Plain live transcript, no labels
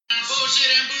Bullshit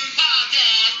and Booze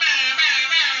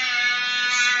Podcast.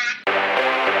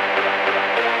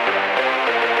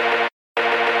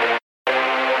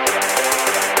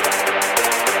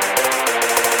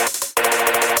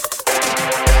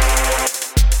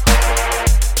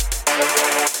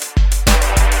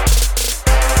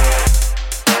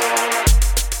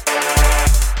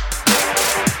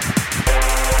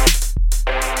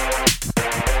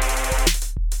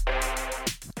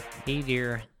 Hey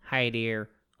there, hi there,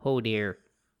 ho there.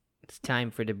 It's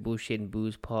time for the Bullshit and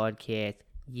Booze Podcast.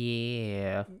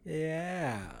 Yeah.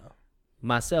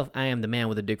 Myself, I am the man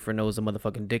with a dick for nose, a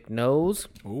motherfucking dicknose.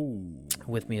 Ooh.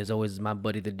 With me, as always, is my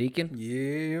buddy, the deacon.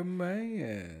 Yeah,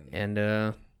 man.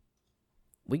 And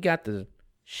we got the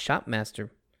Shopmaster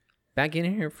back in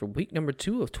here for week number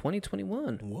 2 of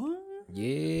 2021. What?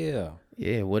 Yeah.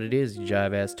 Yeah, what it is, you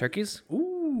jive ass turkeys.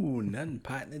 Ooh, nothing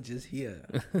partner, just here.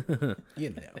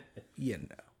 You know.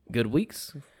 Good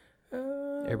weeks.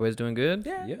 Everybody's doing good.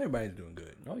 Yeah, everybody's doing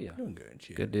good. Oh, yeah. Doing good and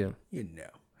shit. Good deal. You know.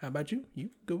 How about you? You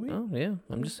good week? Oh yeah,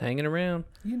 I'm just hanging around.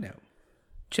 You know.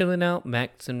 Chilling out,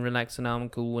 maxing, relaxing, I'm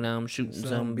cool, and I'm shooting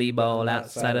some b-ball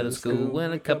outside of the school.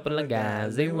 And a couple of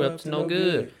guys, they were up to no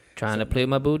good, trying to play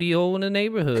my booty hole in the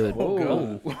neighborhood.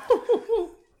 Oh, God.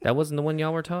 That wasn't the one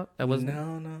y'all were taught? That wasn't.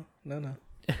 No.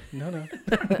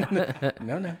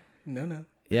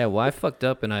 Yeah, well, I fucked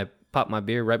up and I popped my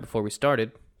beer right before we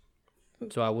started.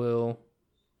 So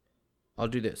I'll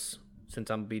do this, since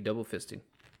I'm gonna be double fisting.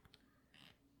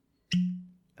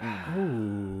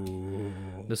 Ooh.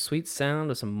 The sweet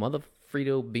sound of some mother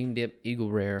Frito bean dip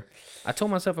Eagle Rare. I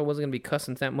told myself I wasn't gonna be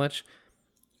cussing that much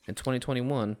in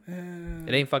 2021.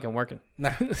 It ain't fucking working.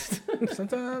 Nah.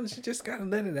 Sometimes you just gotta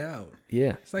let it out.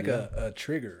 Yeah. It's like a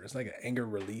trigger. It's like an anger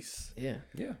release. Yeah.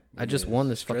 Yeah. I just won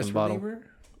this Stress fucking bottle. reliever?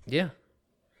 Yeah.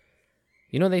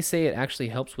 You know, they say it actually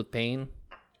helps with pain.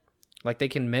 Like, they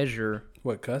can measure.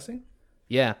 What, cussing?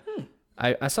 Yeah.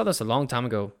 I saw this a long time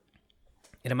ago.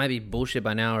 And it might be bullshit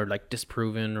by now or, like,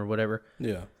 disproven or whatever.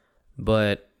 Yeah.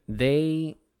 But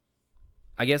I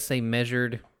guess they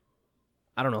measured,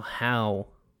 I don't know how.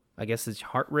 I guess it's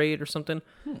heart rate or something.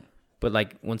 But,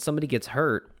 like, when somebody gets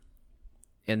hurt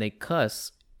and they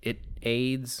cuss, it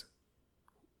aids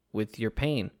with your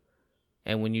pain.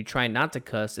 And when you try not to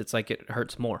cuss, it's like it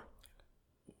hurts more.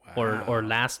 Wow. Or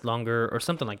lasts longer or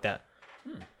something like that.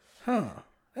 Huh.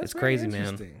 That's It's crazy, very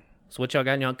man. interesting. So what y'all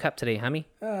got in y'all cup today, homie?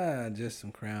 Just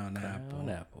some Crown Apple. An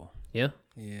apple. Yeah?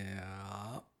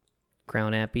 Yeah.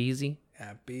 Crown App Easy?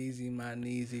 App easy, my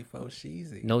kneesy, fo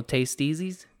sheezy. No taste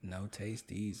easies? No taste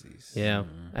easies. Yeah.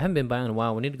 I haven't been by in a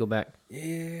while. We need to go back.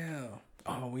 Yeah.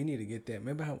 Oh, we need to get that.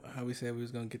 Remember how we said we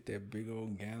was gonna get that big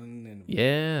old gallon and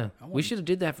Yeah. We want- should have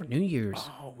did that for New Year's.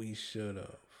 Oh, we should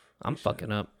have. I'm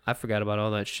fucking up. I forgot about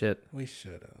all that shit. We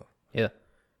should have. Yeah.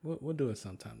 We'll do it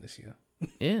sometime this year.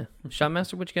 Yeah.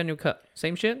 Shotmaster, what you got in your cup?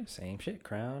 Same shit? Same shit.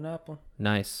 Crown apple.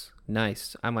 Nice.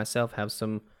 I myself have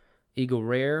some Eagle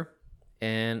Rare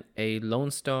and a Lone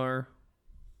Star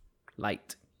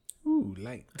Light. Ooh,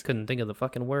 light. I couldn't think of the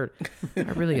fucking word. I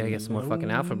really gotta get some more fucking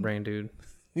Alpha Brain, dude.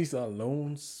 These are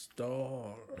Lone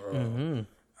Star.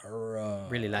 Or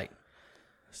Really light.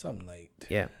 something light.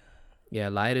 Yeah. Yeah,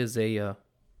 light is a,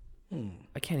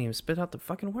 I can't even spit out the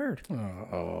fucking word.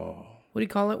 Oh, What do you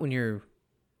call it when you're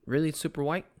really super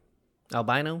white?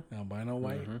 Albino? albino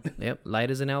white. Yep,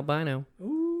 light is an albino.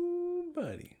 Ooh,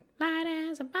 buddy. Light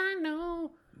as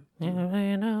albino.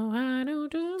 Albino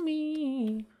to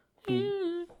me.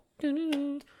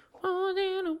 More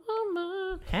than a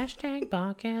woman. Hashtag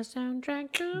podcast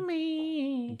soundtrack to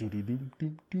me.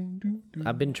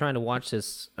 I've been trying to watch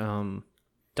this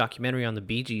documentary on the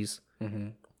Bee Gees.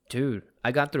 Dude,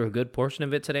 I got through a good portion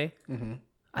of it today.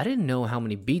 I didn't know how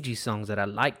many Bee Gees songs that I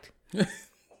liked.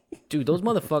 Dude, those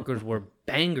motherfuckers were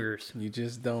bangers. You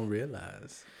just don't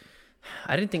realize.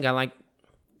 I didn't think I liked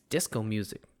disco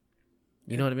music.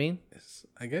 You know what I mean?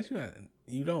 I guess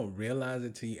you don't realize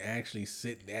it till you actually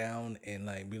sit down and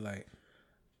like be like,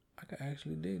 I can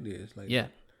actually dig this. Like, Yeah.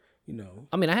 you know.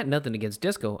 I mean, I had nothing against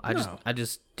disco. I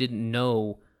just didn't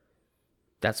know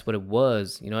that's what it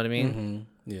was. You know what I mean?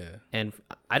 Yeah. And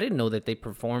I didn't know that they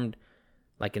performed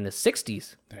like in the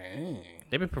 60s. Dang.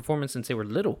 They've been performing since they were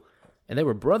little. And they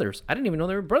were brothers. I didn't even know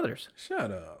they were brothers.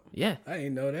 Shut up. Yeah. I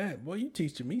didn't know that. Boy, you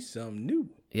teaching me something new.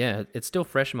 Yeah, it's still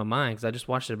fresh in my mind because I just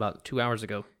watched it about 2 hours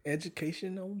ago.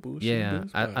 Educational bullshit. Yeah,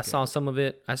 Booze I podcast. saw some of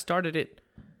it. I started it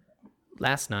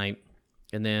last night,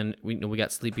 and then we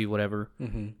got sleepy, whatever.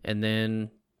 And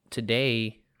then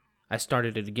today, I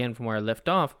started it again from where I left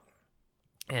off,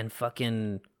 and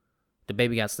fucking the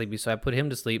baby got sleepy, so I put him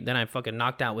to sleep. Then I fucking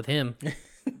knocked out with him,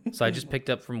 so I just picked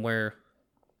up from where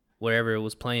wherever it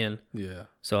was playing. Yeah.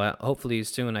 So hopefully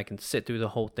soon I can sit through the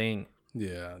whole thing.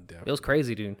 Yeah, It definitely. was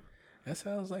crazy, dude. That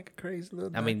sounds like a crazy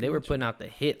little. I mean, they were putting out the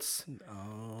hits.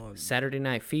 Oh, Saturday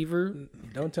Night Fever,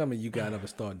 don't tell me you got up and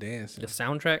start dancing. the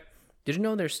soundtrack. Did you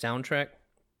know their soundtrack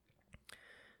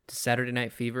to Saturday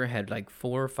Night Fever had like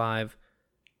 4 or 5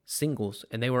 singles,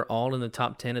 and they were all in the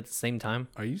top 10 at the same time?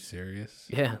 Are you serious?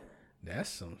 Yeah, That's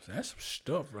some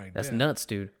stuff right that's there. nuts,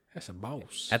 dude. That's a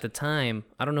boss. At the time,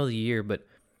 I don't know the year, but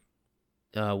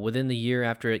within the year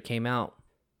after it came out,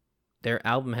 their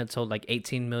album had sold like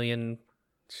 18 million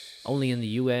only in the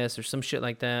U.S. or some shit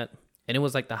like that, and it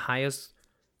was like the highest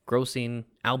grossing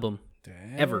album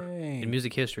ever in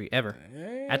music history ever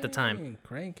at the time.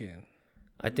 Cranking.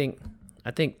 I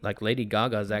think like Lady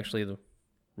Gaga is actually the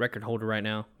record holder right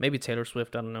now. Maybe Taylor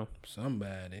Swift. I don't know.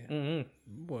 Somebody.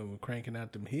 Boy, we're cranking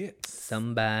out them hits.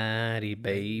 Somebody,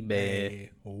 baby. Hey,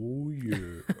 oh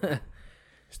yeah.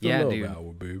 It's the Yeah, love dude.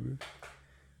 hour, baby.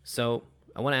 So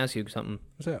I want to ask you something.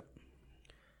 What's up?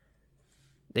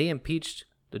 They impeached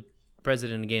the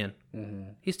president again.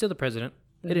 He's still the president.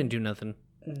 They didn't do nothing.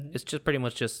 It's just pretty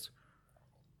much just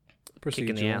kick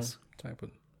in the Procedural ass, type of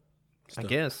I stuff.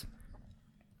 guess.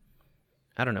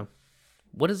 I don't know.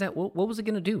 What is that? What was it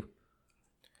gonna do?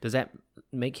 Does that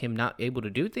make him not able to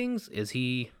do things? Is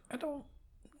he? I don't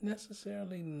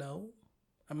necessarily know.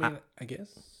 I mean, I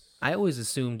guess I always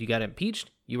assumed you got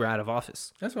impeached, you were out of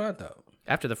office. that's what I thought.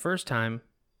 After the first time,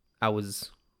 I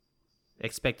was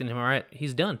expecting him. All right,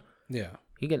 he's done. Yeah.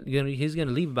 He's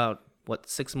gonna leave about what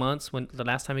 6 months when the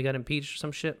last time he got impeached or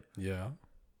some shit. Yeah.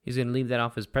 He's gonna leave that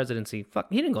off his presidency.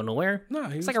 Fuck, he didn't go nowhere. No, he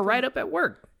it's was like a still- write up at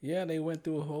work. Yeah, they went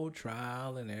through a whole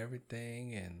trial and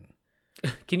everything,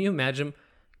 and Can you imagine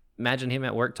him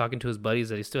at work talking to his buddies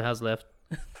that he still has left,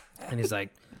 and he's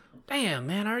like, "Damn,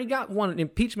 man, I already got one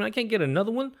impeachment. I can't get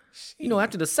another one. You know,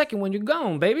 after the second one, you're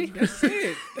gone, baby. that's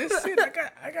it. That's it.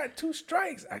 I got 2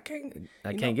 strikes. I can't.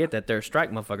 Get that third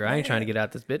strike, motherfucker. I ain't trying to get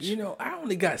out this bitch. You know, I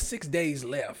only got 6 days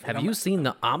left. Have you seen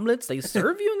the omelets they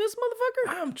serve you in this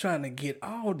motherfucker? I'm trying to get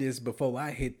all this before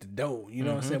I hit the door. You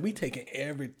know what I'm saying? We taking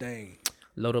everything.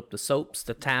 Load up the soaps,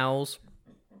 the towels.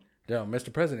 Yo,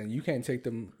 Mr. President, you can't take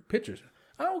them pictures.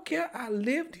 I don't care. I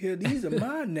lived here. These are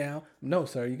mine now. No,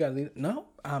 sir, you gotta leave. No,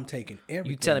 I'm taking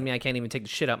everything. You telling me I can't even take the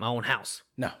shit out my own house?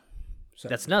 No. So,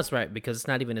 That's nuts, right? Because it's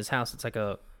not even his house. It's like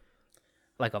a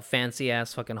fancy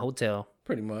ass fucking hotel.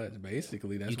 pretty much,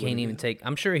 basically, that's You what can't it even is. take.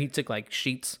 I'm sure he took like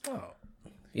sheets. Oh,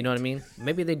 You know what I mean?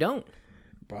 Maybe they don't.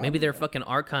 probably. Maybe they're fucking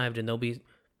archived and they'll be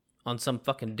on some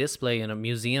fucking display in a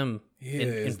museum in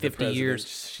Here's the 50 years.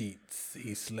 president's sheets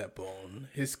he slept on.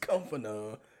 His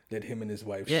comforter that him and his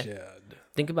wife Yeah. shared.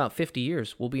 Think about 50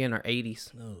 years. We'll be in our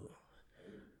 80s. No.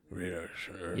 Real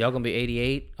sure. Y'all gonna be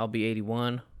 88. I'll be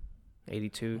 81,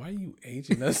 82. Why are you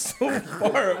aging us so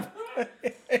far?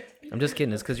 I'm just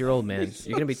kidding. It's because you're old, man.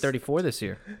 You're gonna be 34 this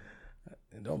year,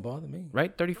 It don't bother me.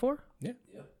 right? 34. Yeah.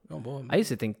 Don't bother me. I used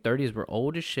to think 30s were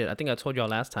old as shit. I think I told y'all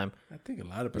last time. I think a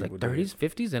lot of people Like 30s,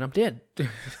 50s, and I'm dead.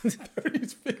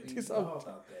 30s, 50s. About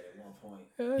that at one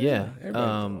point. Yeah. everybody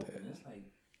thought that. It's like,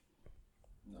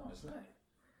 no, it's not.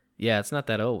 Yeah, it's not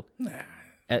that old. Nah,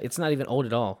 It's not even old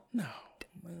at all. no.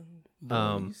 Man,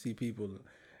 boy, you see people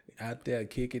out there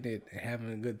kicking it and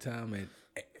having a good time at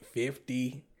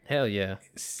 50. Hell yeah.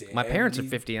 My parents are 70.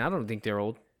 50, and I don't think they're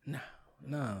old.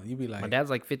 No, you be like My dad's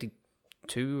like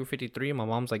 52 or 53, and my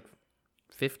mom's like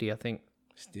 50, I think.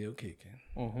 still kicking.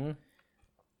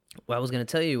 What I was gonna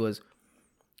tell you was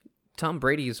Tom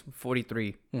Brady is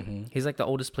 43. He's like the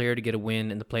oldest player to get a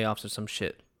win in the playoffs or some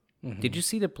shit. Did you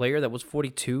see the player that was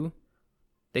 42?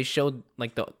 They showed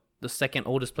like the second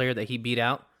oldest player that he beat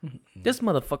out. This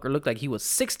motherfucker looked like he was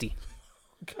 60.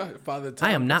 God, Father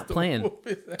I am Time not was the playing, whoop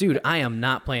his ass. dude. I am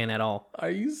not playing at all.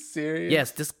 Are you serious?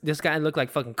 Yes, this guy looked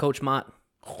like fucking Coach Mott,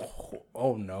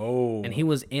 Oh no. and he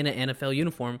was in an NFL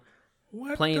uniform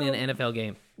What playing the- in an NFL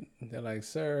game. They're like,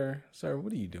 sir,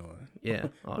 what are you doing? Yeah.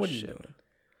 Oh What are you shit. doing?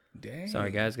 Dang. Sorry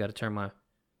guys, got to turn my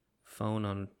phone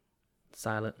on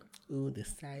silent. Ooh, the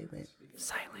silent.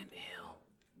 Silent Hill.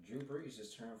 Drew Brees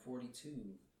just turned 42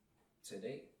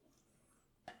 today.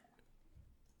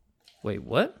 Wait,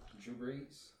 what? Drew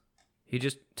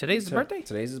Brees. Today's his birthday?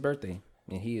 Today's his birthday,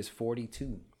 and he is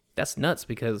 42. That's nuts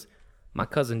because my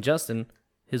cousin Justin,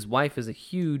 his wife is a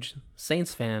huge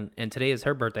Saints fan, and today is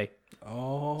her birthday.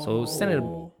 Oh. So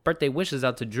sending birthday wishes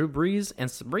out to Drew Brees and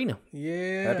Sabrina.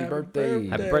 Yeah. Happy birthday.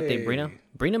 Happy birthday, Brina.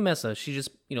 Brina Mesa. She just,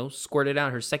 squirted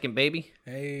out her second baby.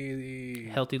 Hey,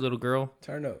 Healthy little girl.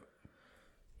 turn up.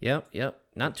 Yep.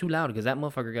 Not too loud because that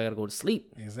motherfucker got to go to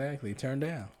sleep. Exactly. Turn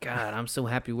down. God, I'm so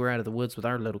happy we're out of the woods with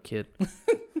our little kid.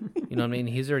 You know what I mean?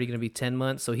 He's already going to be 10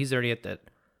 months, so he's already at that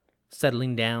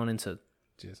settling down into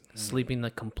Just sleeping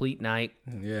the complete night,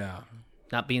 yeah,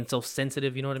 not being so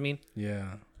sensitive. You know what I mean?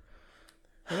 yeah.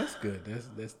 Well, that's good.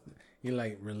 That's you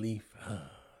like relief.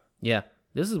 Yeah.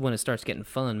 This is when it starts getting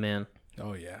fun, man.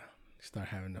 Oh yeah, start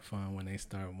having the fun when they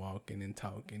start walking and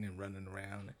talking and running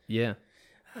around. Yeah.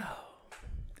 Oh,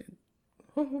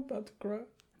 I'm about to cry.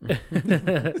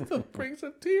 Still brings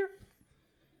a tear.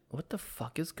 What the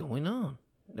fuck is going on?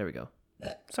 There we go.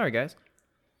 Sorry, guys.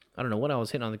 I don't know what I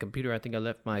was hitting on the computer. I think I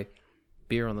left my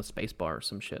beer on the space bar or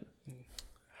some shit. I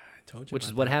told you. Which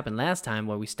is what happened last time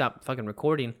where we stopped fucking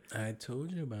recording. I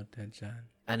told you about that, John.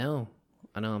 I know.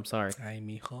 I'm sorry. Ay,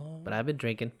 mijo. But I've been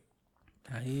drinking.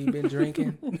 How you been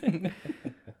drinking?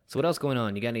 So what else going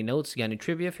on? You got any notes? You got any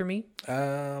trivia for me?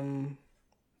 I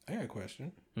got a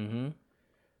question. Mm-hmm.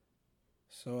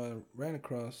 So I ran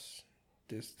across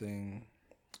this thing.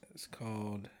 It's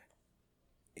called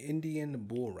Indian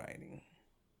bull riding.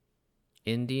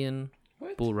 Indian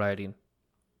bull riding.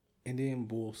 Indian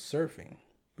bull surfing,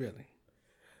 really.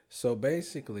 So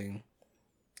basically,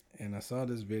 and I saw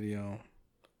this video,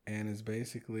 and it's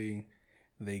basically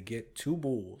they get two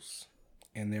bulls,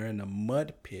 and they're in a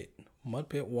muddy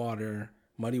water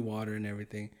and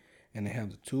everything, and they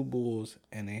have the two bulls,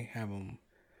 and they have them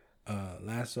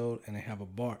lassoed, and they have a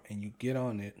bar, and you get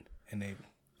on it, and the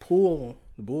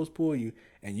bulls pull you,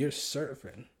 and you're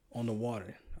surfing on the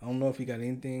water. I don't know if you got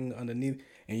anything underneath,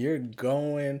 and you're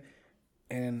going,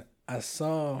 and I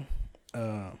saw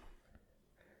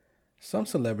some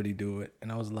celebrity do it,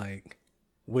 and I was like,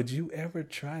 would you ever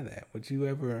try that? Would you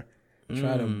ever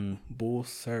try to bull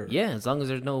surf? Yeah, as long as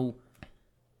there's no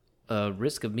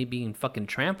risk of me being fucking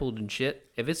trampled and shit.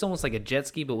 If it's almost like a jet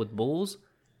ski but with bulls,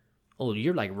 oh,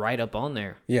 you're like right up on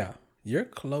there. Yeah, you're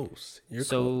close. You're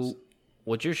close.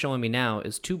 What you're showing me now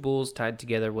is two bulls tied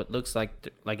together. What looks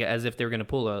like as if they're gonna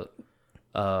pull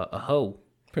a hoe,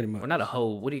 Pretty much. or not a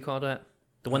hoe. What do you call that?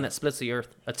 The one that splits the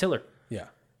earth, a tiller. Yeah.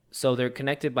 So they're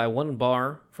connected by one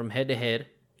bar from head to head,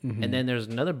 and then there's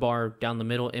another bar down the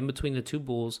middle in between the two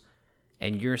bulls,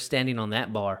 and you're standing on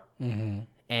that bar,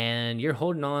 and you're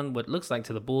holding on what looks like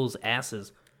to the bulls'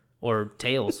 asses or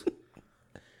tails.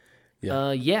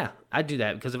 Yeah, I'd do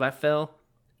that because if I fell,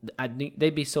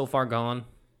 they'd be so far gone.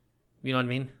 You know what I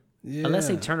mean? Yeah. Unless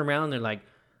they turn around, and they're like,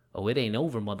 "Oh, it ain't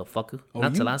over, motherfucker."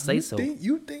 Not till I say so.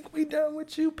 You think we done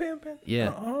with you, pimping?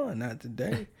 Yeah. Not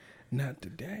today. Not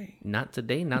today. Not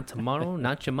today, not tomorrow,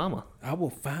 not your mama. I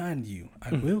will find you.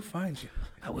 I will find you.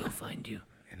 I will find you,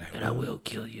 and I will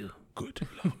kill you. Good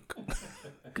luck.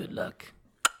 Good luck.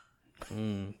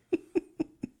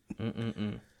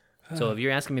 So if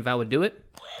you're asking me if I would do it,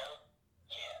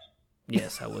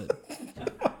 yes, I would.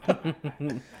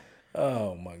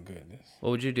 Oh my goodness.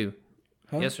 What would you do?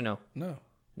 Huh? Yes or no? No.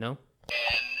 No?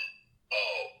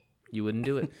 You wouldn't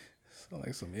do it? Sound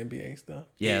like some NBA stuff.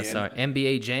 Yeah, sorry.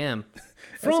 NBA Jam.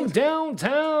 From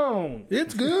downtown.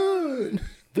 It's good.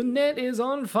 The net is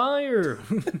on fire.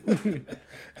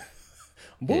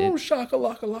 Boom,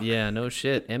 shaka-laka-laka. Yeah, no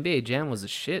shit. NBA Jam was a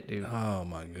shit, dude. Oh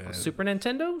my goodness. Super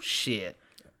Nintendo? Shit.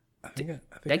 I think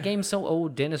That game's so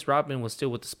old, Dennis Rodman was still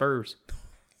with the Spurs.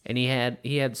 And he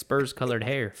had Spurs-colored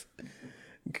hair.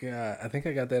 God, I think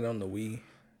I got that on the Wii.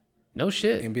 No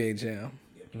shit. NBA Jam.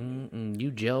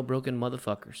 You jailbroken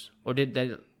motherfuckers. Or did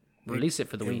they release it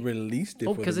for the It Wii? released it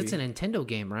Oh, for because the it's a Wii. Nintendo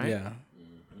game, right? Yeah.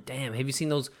 Damn, have you seen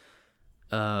those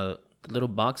little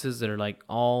boxes that are like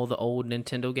all the old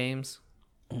Nintendo games?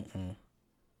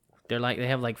 They're like, they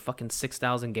have like fucking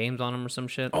 6,000 games on them or some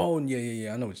shit. Oh,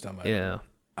 yeah. I know what you're talking about. Yeah.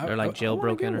 They're like I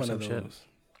wanna get jailbroken or one some of shit. those.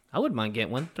 I wouldn't mind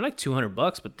getting one. They're like $200,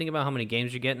 but think about how many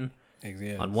games you're getting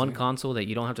on one console that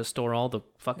you don't have to store all the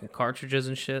fucking cartridges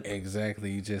and shit.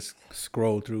 Exactly. You just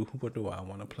scroll through. What do I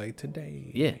want to play today?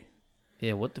 Yeah.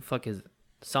 Yeah, what the fuck is it?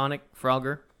 Sonic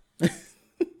Frogger?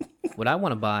 What I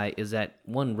want to buy is that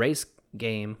one race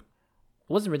game.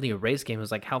 It wasn't really a race game. It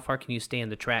was like, how far can you stay on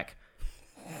the track?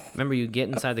 Remember, you get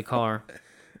inside the car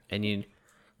and you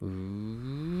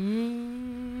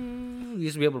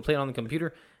used to be able to play it on the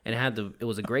computer, and it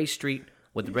was a gray street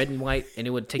with red and white, and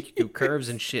it would take you through curves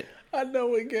and shit. I know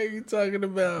what game you're talking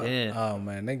about. Yeah. Oh,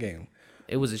 man, that game.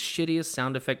 It was the shittiest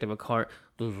sound effect of a car.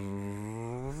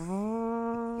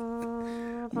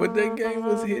 But that game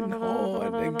was hitting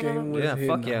hard. That game was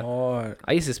hitting hard.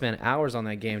 I used to spend hours on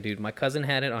that game, dude. My cousin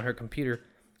had it on her computer.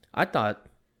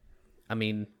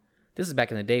 This is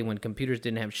back in the day when computers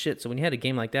didn't have shit. So when you had a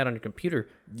game like that on your computer,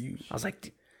 I was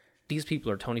like, these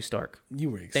people are Tony Stark. You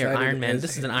were excited. They're Iron Man.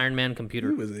 This is an Iron Man computer.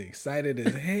 You was excited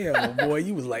as hell, boy.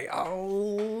 You was like,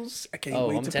 I can't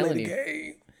wait to play the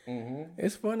game. Mm-hmm.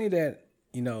 It's funny that,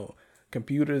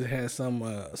 computers have some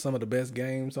of the best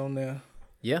games on there.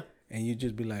 Yeah. and you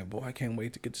just be like, boy, I can't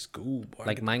wait to get to school. Boy,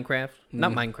 Like Minecraft?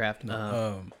 Not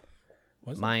Minecraft.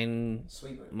 what's it?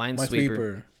 Sweeper.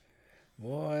 Minesweeper.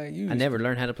 Boy, you. I never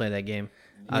learned how to play that game.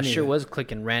 I sure was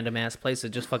clicking random ass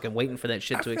places, just fucking waiting for that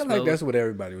shit I to feel explode. like that's what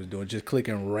everybody was doing, just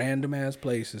clicking random ass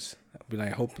places. I'd be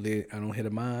like, hopefully I don't hit a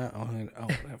mine.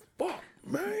 Fuck,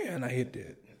 man, I hit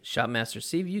that. Shopmaster,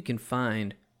 see if you can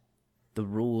find the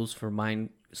rules for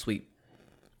Minesweep,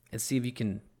 and see if you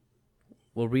can.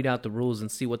 We'll read out the rules and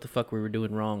see what the fuck we were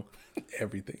doing wrong.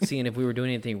 Everything. Seeing if we were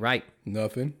doing anything right.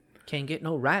 Nothing. Can't get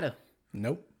no righter.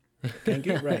 Nope. Can't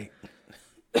get right.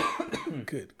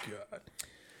 Good God.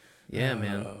 Yeah,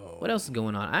 man. What else is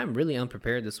going on? I'm really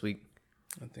unprepared this week.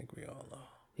 I think we all are.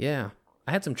 Yeah.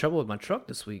 I had some trouble with my truck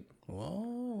this week.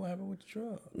 Whoa, what happened with the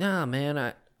truck? Nah, man.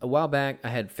 A while back, I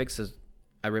had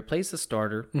I replaced the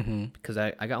starter because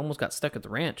I almost got stuck at the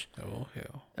ranch. Oh,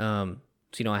 hell.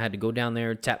 So, I had to go down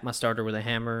there, tap my starter with a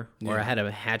hammer, or I had a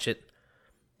hatchet,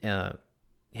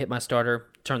 hit my starter,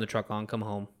 turn the truck on, come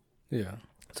home. Yeah.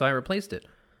 So I replaced it.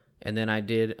 And then I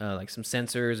did like some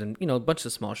sensors and, a bunch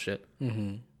of small shit.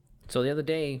 Mm-hmm. So the other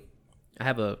day, I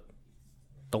have a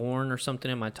thorn or something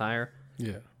in my tire.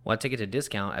 Yeah. Well, I take it to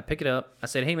discount. I pick it up. I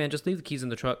said, hey, man, just leave the keys in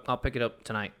the truck. I'll pick it up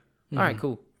tonight. All right,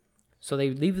 cool. So they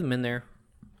leave them in there.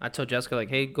 I tell Jessica, like,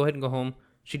 hey, go ahead and go home.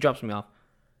 She drops me off.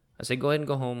 I say, go ahead and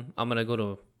go home. I'm going to go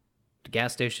to the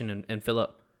gas station and fill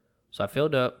up. So I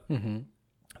filled up.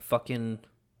 Fucking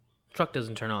truck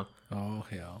doesn't turn on. Oh,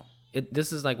 hell.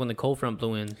 This is like when the cold front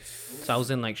blew in. So I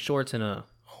was in like shorts and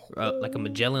like a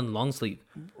Magellan long sleeve.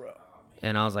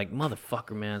 And I was like,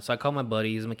 motherfucker, man. So I called my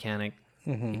buddy. He's a mechanic.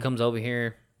 He comes over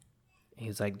here.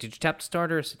 He's like, did you tap the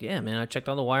starter? I said, yeah, man. I checked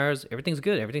all the wires. Everything's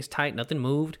good. Everything's tight. Nothing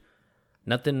moved.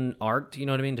 Nothing arced, you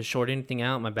know what I mean? To short anything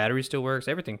out. My battery still works.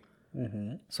 Everything.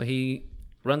 So he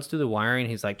runs through the wiring.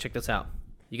 He's like, check this out.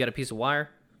 You got a piece of wire?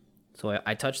 So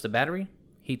I touched the battery.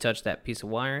 He touched that piece of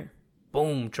wire.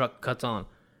 Boom, truck cuts on.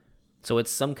 So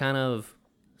it's some kind of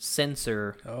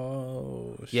sensor.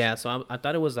 Oh, yeah. So I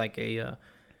thought it was like a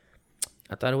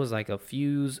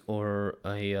fuse or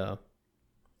a.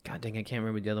 God dang, I can't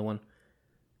remember the other one.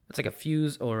 It's like a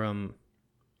fuse or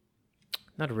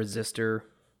not a resistor.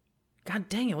 God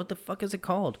dang it, what the fuck is it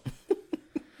called?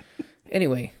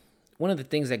 Anyway, one of the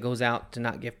things that goes out to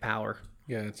not give power.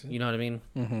 Yeah, it's You know what I mean?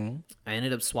 Mm-hmm. I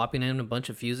ended up swapping in a bunch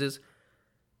of fuses,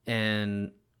 and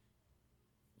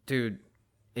dude,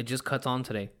 it just cuts on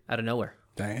today out of nowhere.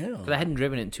 Damn. Because I hadn't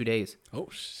driven it in 2 days. Oh,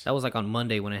 That was like on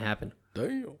Monday when it happened.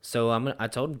 damn. So I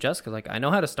told Jessica, like, I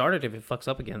know how to start it if it fucks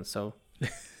up again. So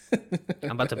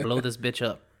I'm about to blow this bitch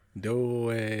up. Do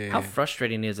it. How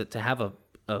frustrating is it to have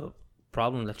a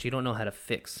problem that you don't know how to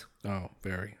fix? Oh,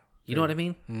 very. You know what I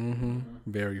mean? Mm-hmm.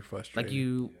 Very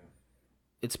frustrating. Like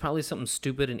it's probably something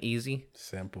stupid and easy.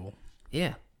 Simple.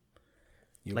 Yeah.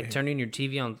 You Like turning your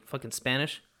TV on fucking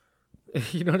Spanish.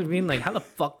 You know what I mean? Like, how the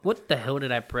fuck, what the hell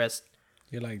did I press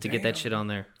You're like, to get that shit on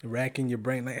there? Racking your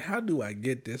brain. Like, how do I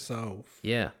get this off?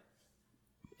 Yeah.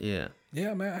 Yeah.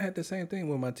 Yeah, man, I had the same thing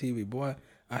with my TV. Boy,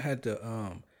 I had to,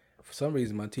 for some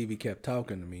reason, my TV kept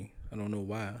talking to me. I don't know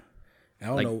why. I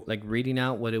don't know. Like reading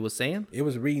out what it was saying? It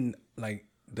was reading, like,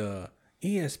 the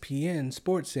ESPN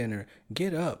Sports Center,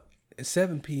 get up at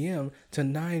 7 p.m. to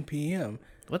 9 p.m.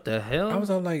 What the hell? I was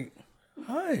all like,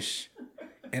 hush.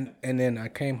 And then I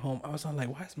came home. I was all like,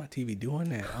 why is my TV doing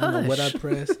that? I don't know what I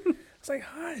pressed. I was like,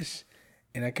 hush.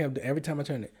 And I kept, every time I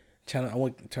turned it, channel, I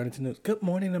would turn it to news. Good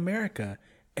Morning America,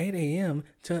 8 a.m.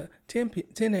 to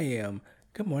 10 a.m.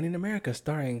 Good Morning America,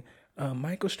 starring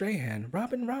Michael Strahan,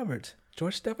 Robin Roberts,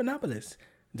 George Stephanopoulos,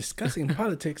 discussing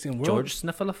politics in world. George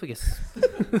Snuffleupagus.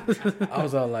 I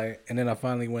was all like, and then I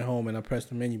finally went home and I pressed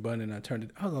the menu button and I turned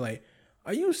it. I was like,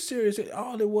 are you serious?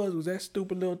 All it was that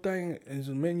stupid little thing. It was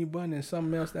a menu button and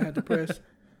something else that I had to press.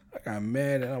 I got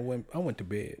mad and I went to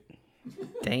bed.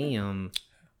 Damn.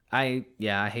 I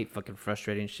hate fucking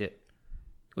frustrating shit.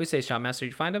 What do you say, Shotmaster? Did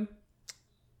you find him?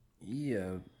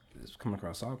 Yeah, it's come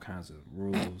across all kinds of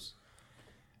rules.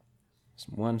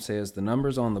 One says the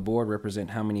numbers on the board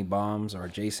represent how many bombs are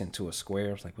adjacent to a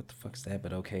square. It's like, what the fuck's that?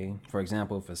 But okay. For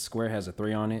example, if a square has a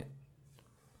 3 on it,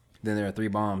 then there are 3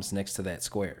 bombs next to that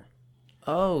square.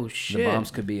 Oh, shit. The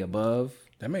bombs could be above,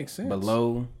 That makes sense.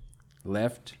 below,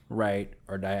 left, right,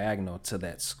 or diagonal to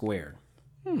that square.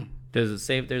 Does it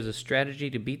say if there's a strategy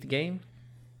to beat the game?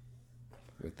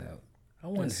 Without I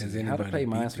wonder Let's has see, how to anybody play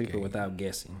beat the Minesweeper game? without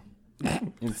guessing.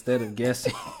 Instead of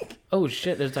guessing, Oh,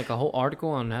 shit. There's like a whole article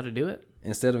on how to do it?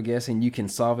 you can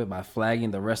solve it by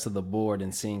flagging the rest of the board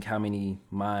and seeing how many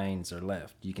mines are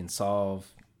left. You can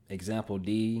solve example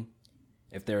D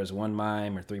if there is 1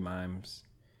 mime or 3 mimes.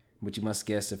 but you must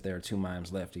guess if there are 2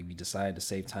 mimes left. If you decide to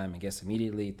save time and guess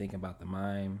immediately, think about the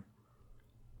mime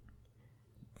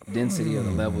density of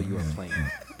the level you are playing.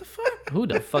 Who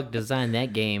the fuck designed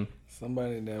that game?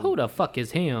 Somebody that Who the fuck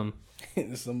is him?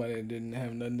 somebody that didn't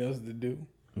have nothing else to do.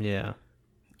 Yeah.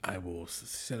 I will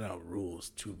set out rules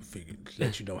to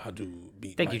let you know how to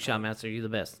beat. Thank you, Shotmaster. You're the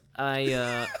best.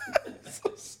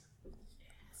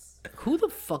 Who the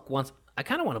fuck wants? I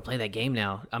kind of want to play that game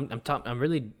now. I'm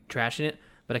really trashing it,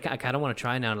 but I kind of want to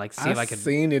try now, like see if I can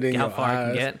seen it in how your far I eyes.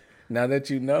 can get. Now that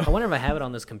you know. I wonder if I have it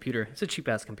on this computer. It's a cheap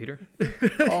ass computer.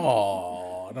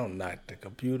 Oh, don't knock the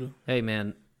computer. Hey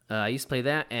man, I used to play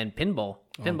that and pinball.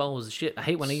 Pinball was the shit. I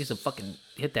hate when I used to fucking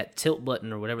hit that tilt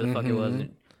button or whatever the fuck it was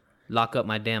and lock up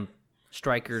my damn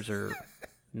strikers or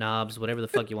knobs, whatever the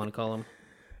fuck you want to call them.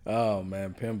 Oh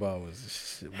man, pinball was the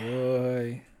shit,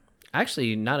 boy.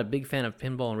 Actually, not a big fan of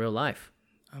pinball in real life.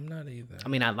 I'm not either. I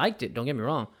mean, I liked it. Don't get me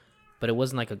wrong, but it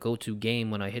wasn't like a go-to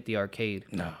game when I hit the arcade.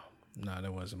 No,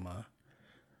 that wasn't my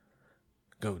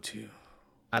go-to.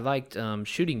 I liked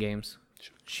shooting games,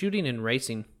 shooting and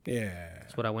racing. Yeah,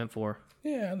 That's what I went for.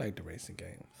 yeah, I like the racing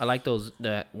games. I like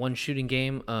that one shooting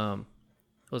game.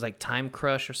 It was like Time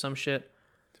Crush or some shit.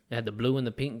 It had the blue and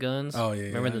the pink guns. Oh, yeah,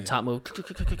 Remember yeah, the top move?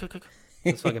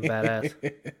 It's fucking badass.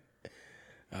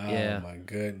 Oh Yeah. my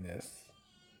goodness.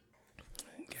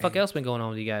 Fuck else been going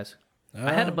on with you guys?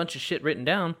 I had a bunch of shit written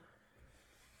down,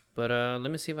 but let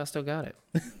me see if I still got it.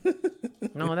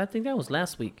 No, I think that was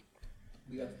last week.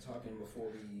 We got to talking before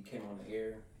we came on the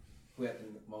air. Who had the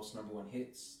most #1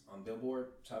 hits on Billboard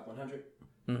Top 100?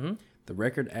 Mm-hmm. The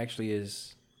record actually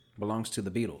belongs to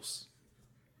the Beatles.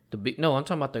 No, I'm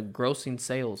talking about the grossing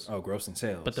sales. Oh, grossing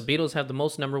sales. But the Beatles have the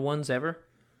most #1s ever.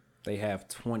 They have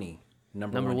 20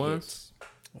 number Number one ones? hits.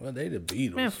 Well, they the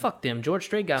Beatles. Man, fuck them. George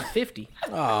Strait got 50.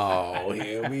 Oh,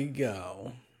 here we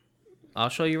go. I'll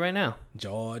show you right now.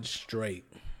 George Strait,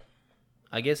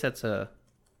 I guess that's a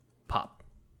pop.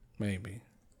 maybe,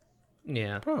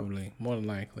 Yeah. probably, more than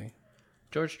likely.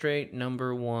 George Strait,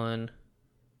 #1.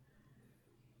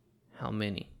 How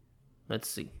many? Let's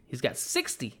see. He's got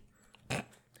 60.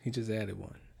 He just added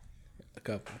one, a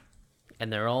couple.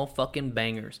 And they're all fucking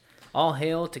bangers. All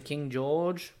hail to King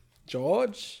George.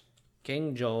 George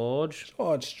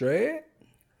Strait.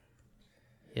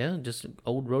 Yeah, just an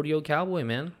old rodeo cowboy,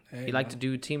 man. Hey, He liked to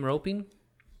do team roping,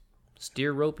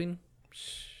 steer roping.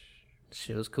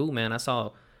 Shit was cool, man. I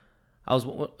was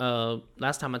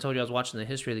last time I told you I was watching the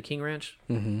History of the King Ranch.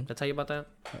 Mm-hmm. Did I tell you about that?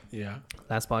 Yeah.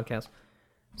 Last podcast.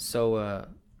 So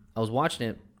I was watching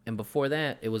it, and before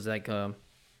that, it was like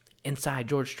inside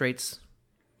George Strait's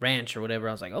ranch or whatever.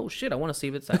 I was like, oh shit, I want to see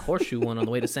if it's that horseshoe one on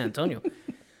the way to San Antonio.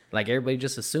 Like everybody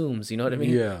just assumes, you know what I mean?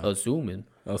 Yeah. Assuming.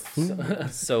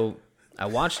 So I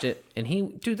watched it, and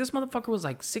this motherfucker was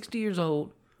like 60 years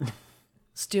old,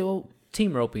 still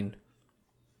team roping.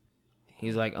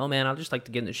 He's like, oh man, I'll just like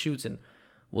to get in the chutes, and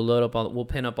we'll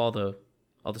pin up all the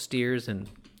steers and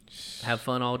have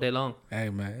fun all day long. Hey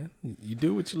man, you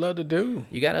do what you love to do.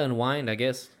 You gotta unwind, I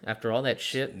guess, after all that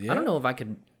shit. Yeah. I don't know if I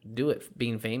could do it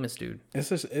being famous, dude.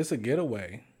 It's a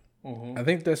getaway. I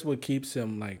think that's what keeps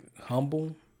him like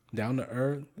humble, down to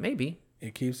earth. Maybe.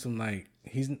 It keeps him like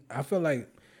I feel like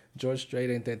George Strait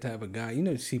ain't that type of guy. You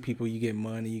know, you see people, you get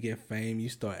money, you get fame, you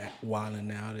start wilding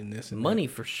out and this and Money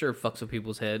for sure fucks with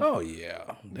people's head. that. Oh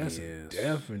yeah, that's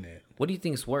definite. What do you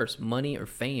think is worse, money or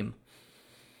fame,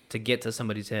 to get to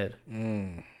somebody's head?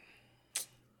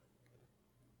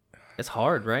 It's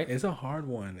hard, right? It's a hard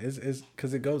one. It's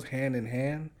because it goes hand in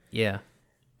hand. Yeah.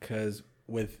 Because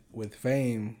with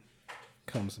fame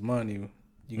comes money.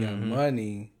 You got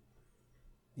money,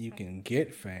 you can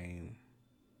get fame.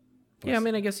 Yeah, I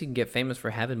mean, I guess you can get famous for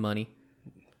having money.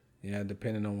 Yeah,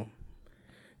 depending on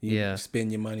you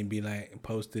spend your money, be like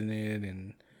posting it,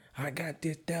 and I got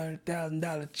this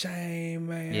 $1,000 chain,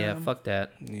 man. Yeah, fuck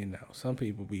that. You know, some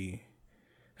people be.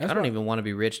 I don't even want to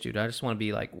be rich, dude. I just want to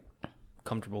be like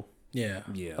comfortable. Yeah.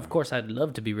 Yeah. Of course, I'd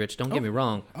love to be rich. Don't get me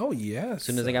wrong. Oh yes. As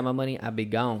soon as I got my money, I'd be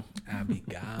gone. I be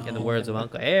gone. In the words of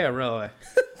Uncle Elroy.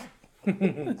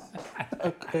 I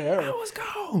was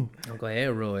gone. Uncle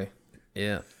Elroy.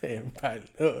 Yeah. Everybody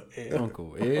love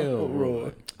Uncle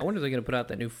Elroy. I wonder if they're going to put out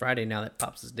that new Friday now that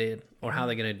Pops is dead. Or how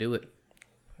they're going to do it.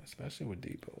 Especially with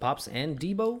Depot. Pops and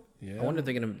Debo? Yeah. I wonder if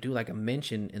they're going to do like a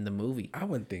mention in the movie. I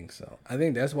wouldn't think so. I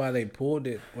think that's why they pulled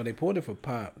it. Well, they pulled it for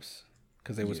Pops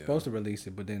because they were supposed to release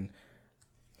it, but then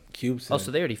Cube said. Oh,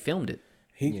 so they already filmed it.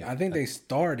 I think they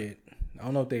started. I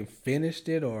don't know if they finished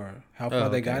it or how far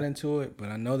they got into it, but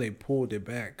I know they pulled it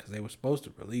back because they were supposed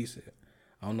to release it.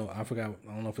 I don't know. I forgot.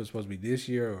 I don't know if it's supposed to be this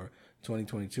year or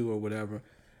 2022 or whatever.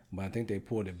 But I think they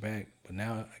pulled it back. But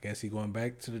now I guess he going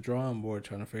back to the drawing board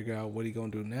trying to figure out what he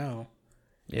gonna do now.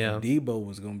 Yeah. And Debo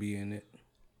was gonna be in it.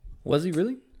 Was he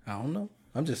really? I don't know.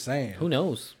 I'm just saying. Who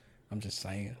knows? I'm just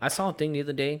saying. I saw a thing the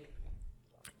other day,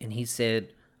 and he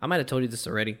said, I might have told you this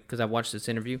already because I watched this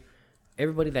interview.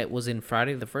 Everybody that was in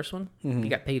Friday, the first one, he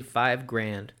got paid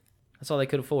 $5,000. That's all they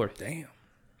could afford. Damn.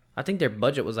 I think their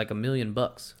budget was like $1 million,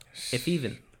 if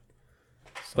even.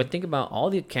 But think about all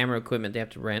the camera equipment they have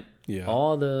to rent. Yeah.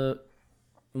 All the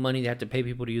money they have to pay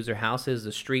people to use their houses,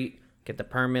 the street, get the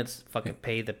permits, fucking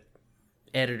pay the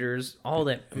editors, all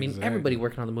that. I mean, everybody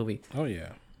working on the movie. Oh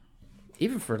yeah.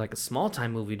 Even for like a small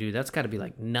time movie, dude, that's got to be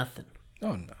like nothing.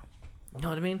 Oh no. You know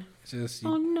what I mean? Just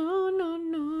Oh no, no,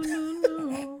 no, no,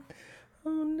 no.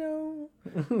 Oh no.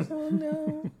 Oh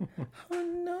no. Oh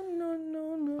no, no,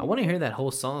 no, no. I want to hear that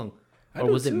whole song. I Or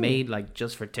do was it too. made like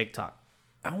just for TikTok?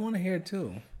 I want to hear it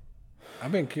too.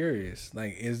 I've been curious.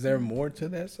 Like, is there more to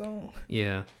that song?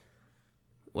 Yeah.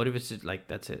 What if it's just like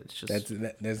that's it? It's just That's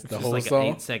the just whole like song.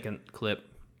 an 8-second clip,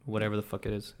 whatever the fuck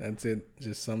it is. That's it.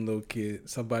 Just some little kid.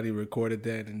 Somebody recorded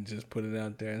that and just put it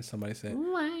out there, and somebody said,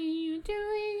 Why are you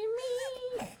doing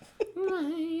me? Why are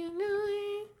you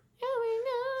doing?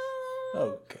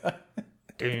 "Oh God."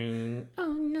 Dun,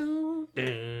 oh no.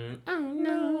 Dun, oh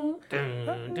no. Dun,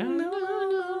 dun, no,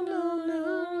 no, no,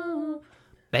 no.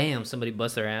 Bam! Somebody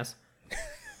bust their ass.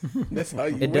 That's how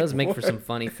you. It does make went for it. some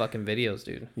funny fucking videos,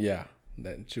 dude. Yeah.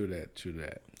 That. True that. True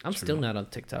that. I'm True. still not on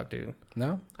TikTok, dude.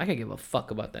 No. I could give a fuck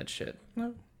about that shit.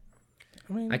 No.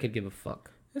 I mean, I could give a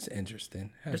fuck. it's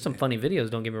interesting. There's some funny videos,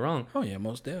 don't get me wrong. Oh yeah,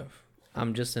 most def.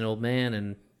 I'm just an old man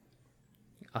and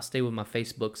I'll stay with my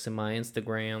Facebooks and my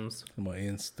Instagrams. My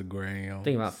Instagram.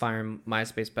 Thinking about firing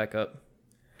MySpace back up.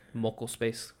 Mocal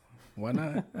Space. Why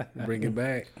not bring it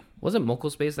back? Wasn't Mocal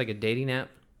Space like a dating app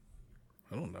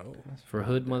I don't know. for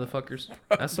hood motherfuckers?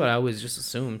 That's what I always just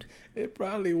assumed. It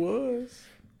probably was.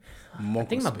 I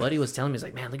think my buddy was telling me, he's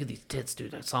like, man, look at these tits,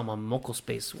 dude. I saw them on Mocal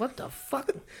Space. What the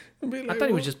fuck? I thought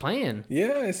he was just playing.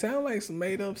 Yeah, it sounded like some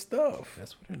made up stuff.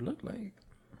 That's what it looked like.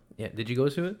 Yeah, did you go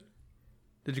to it?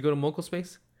 Did you go to Mocal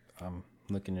Space? I'm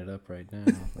looking it up right now.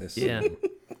 It's, Yeah.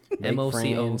 make MOCO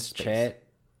friends, space. chat,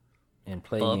 and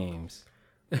play Fuck. games.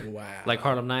 Wow. Like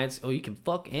Harlem Nights. Oh, you can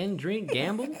fuck and drink,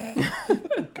 gamble.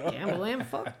 Gamble and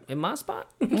fuck in my spot.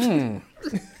 No,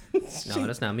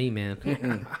 that's not me,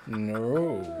 man.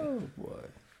 No.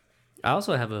 I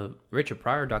also have a Richard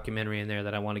Pryor documentary in there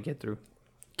that I want to get through.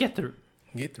 Get through.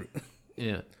 Get through.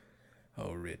 Yeah.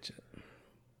 Oh, Richard.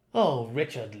 Oh,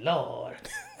 Richard, Lord.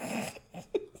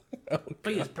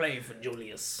 Please play for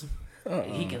Julius.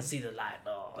 He can see the light,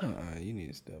 Lord. You need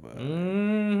to step up.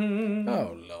 Mm-hmm.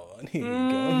 Oh, Lord. Here you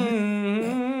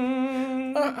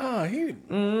go. He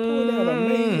pulled out a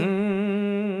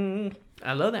man.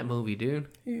 I love that movie, dude.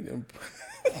 He done...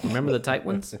 Remember the tight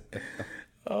ones?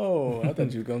 Oh, I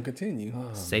thought you were going to continue.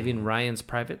 Saving Ryan's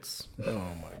Privates. Oh,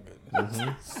 my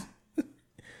goodness.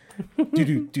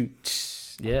 Do.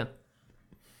 Yeah.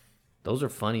 Those are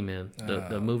funny, man.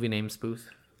 The movie name spoof.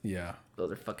 Yeah.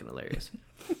 Those are fucking hilarious.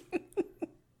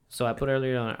 So I put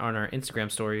earlier on our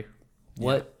Instagram story,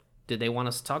 what did they want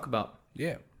us to talk about?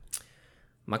 Yeah.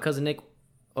 My cousin Nick,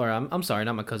 or I'm sorry,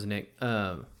 not my cousin Nick.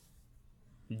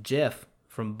 Jeff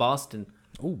from Boston,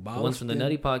 Oh, the ones from the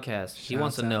Nutty Podcast. He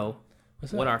wants to Shouts out. know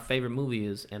What's what up? our favorite movie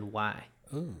is and why.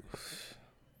 Ooh.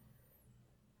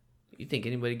 You think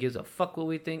anybody gives a fuck what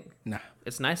we think? Nah.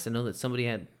 It's nice to know that somebody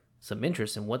had some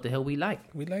interest in what the hell we like.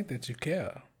 We like that you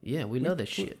care. Yeah, we love that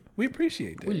shit. We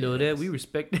appreciate that. We love that. We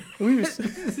respect it.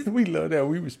 We love that.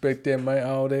 We respect that, man.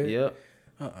 All that. Yeah.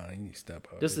 You need to step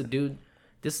up. This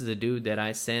is a dude that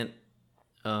I sent.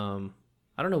 I don't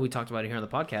know if we talked about it here on the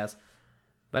podcast,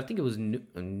 but I think it was New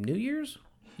Year's.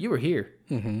 You were here.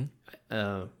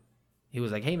 Mm-hmm. He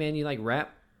was like, "Hey man, you like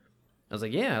rap?" I was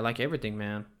like, "Yeah, I like everything,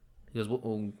 man." He goes,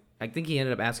 well, I think he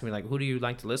ended up asking me like, "Who do you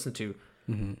like to listen to?"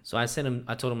 Mm-hmm. So I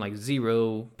told him like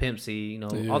Zero, Pimp C,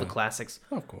 all the classics.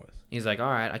 Of course. He's like,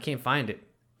 "All right, I can't find it."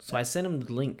 So I sent him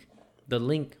the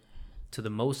link to the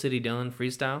Mo City Done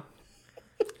freestyle.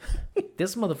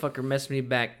 This motherfucker messaged me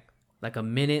back like a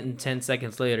minute and 10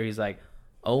 seconds later. He's like,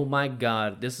 "Oh my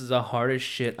God, this is the hardest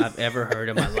shit I've ever heard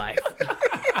in my life."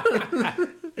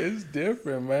 It's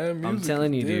different, man. Music I'm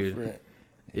telling is you, dude. different.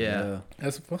 Yeah.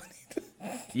 That's funny.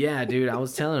 Yeah, dude. I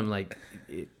was telling him like,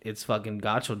 it's fucking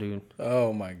gotcha, dude.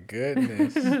 Oh my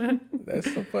goodness.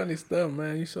 That's some funny stuff,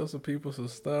 man. You show some people some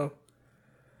stuff.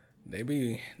 They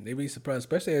be surprised,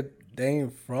 especially if they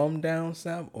ain't from down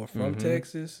south or from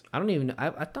Texas. I don't even.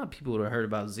 I thought people would have heard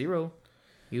about Zero.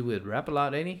 You would rap a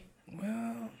lot, ain't he?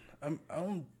 Well, I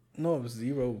don't know if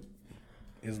Zero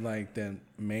is like that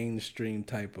mainstream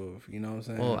type of, you know what I'm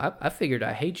saying? Well, I figured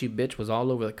I Hate You Bitch was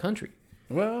all over the country.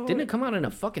 Well, Didn't it come out in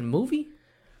a fucking movie?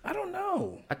 I don't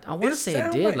know. I want to say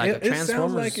it did, like a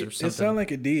Transformers or something. It sounded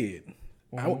like it did.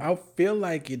 I feel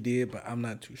like it did, but I'm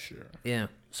not too sure. Yeah.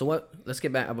 So what? Let's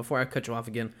get back before I cut you off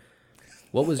again.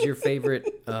 What was your favorite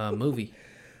movie?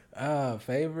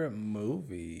 Favorite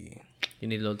movie? You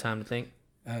need a little time to think.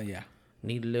 Yeah.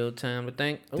 Need a little time to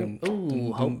think. Dum, Ooh,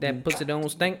 dum, hope dum, that pussy don't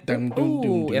stink. dum, dum, dum,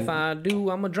 Ooh, dum. if I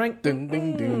do, I'ma drink. Dum,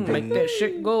 dum, dum, Make dum. that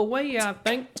shit go away, I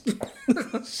think.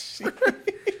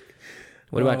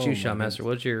 What about you, Shotmaster?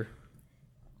 What's your...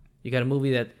 You got a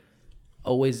movie that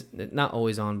always... Not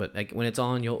always on, but like when it's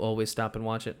on, you'll always stop and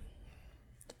watch it?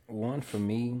 One for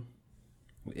me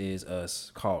is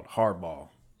called Hardball.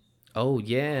 Oh,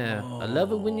 yeah. I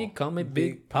love it when you call me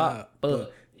Big Papa.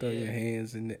 Throw your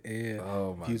hands in the air.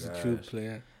 Oh, my He's a true gosh.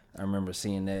 player. I remember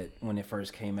seeing that when it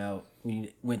first came out.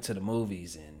 We went to the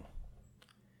movies and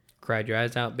Cried your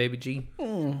eyes out, Baby G?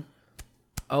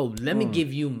 Oh, let me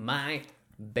give you my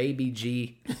Baby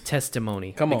G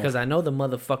testimony. Come on. Because I know the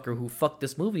motherfucker who fucked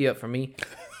this movie up for me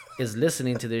is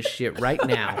listening to this shit right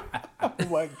now. Oh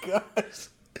my gosh.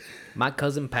 My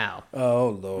cousin Pal, Oh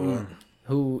Lord.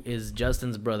 who is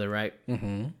Justin's brother, right?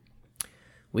 Mm-hmm.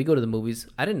 We go to the movies.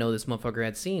 I didn't know this motherfucker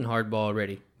had seen Hardball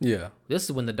already. Yeah. This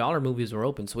is when the dollar movies were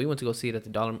open, so we went to go see it at the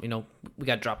dollar. You know, we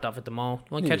got dropped off at the mall.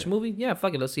 Want to catch a movie? Yeah,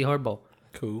 fuck it, let's see Hardball.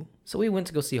 Cool. So we went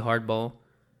to go see Hardball,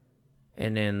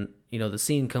 and then you know the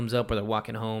scene comes up where they're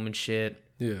walking home and shit,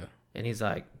 Yeah. and he's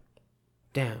like,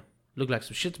 "Damn, look like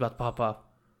some shit's about to pop off.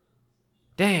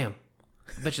 Damn,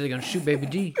 I bet you they're gonna shoot Baby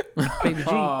G, Baby G."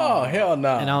 Oh hell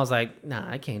no. And I was like, "Nah,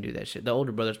 I can't do that shit. The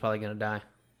older brother's probably gonna die.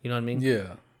 You know what I mean?"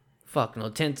 Yeah. Fuck no.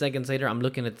 10 seconds later, I'm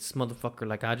looking at this motherfucker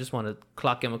like I just want to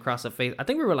clock him across the face. I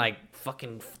think we were like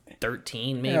fucking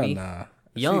 13, maybe. Hell nah.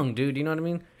 Young, dude. You know what I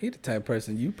mean? He the type of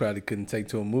person you probably couldn't take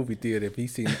to a movie theater if he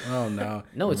seen. Oh no.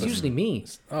 No, it's usually me.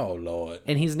 Oh Lord.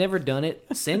 And he's never done it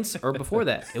since or before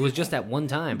that. It was just that one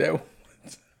time. That.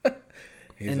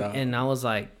 He's out. And I was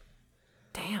like,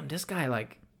 damn, this guy,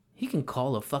 like, he can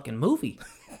call a fucking movie.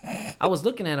 I was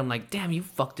looking at him like, damn, you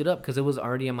fucked it up because it was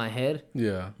already in my head.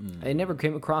 Yeah. I never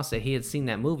came across that he had seen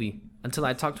that movie until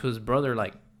I talked to his brother,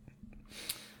 like,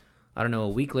 I don't know, a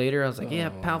week later. I was like, yeah,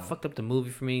 Pal fucked up the movie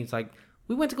for me. He's like,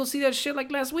 we went to go see that shit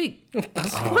like last week. I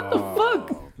was like, what the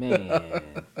fuck? man,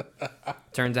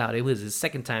 Turns out it was his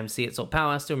second time to see it. So, Pal,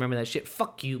 I still remember that shit.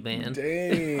 Fuck you, man.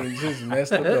 Dang, just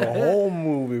messed up the whole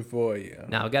movie for you.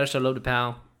 Now, I got to show love to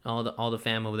Pal, all the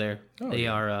fam over there. They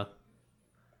are,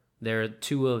 they're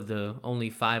 2 of the only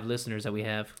 5 listeners that we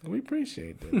have. We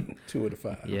appreciate that. 2 of the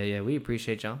 5. Yeah, we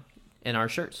appreciate y'all. And our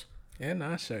shirts. And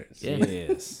our shirts. Yeah.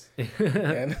 yes.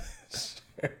 And shirts.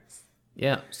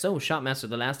 Yeah, so Shotmaster,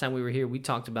 the last time we were here, we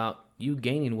talked about you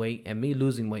gaining weight and me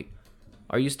losing weight.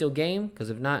 Are you still game? Because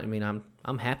if not, I mean,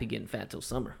 I'm happy getting fat till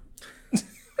summer. He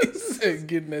said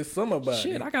getting that summer body.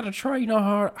 Shit, I gotta try. You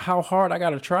know how hard I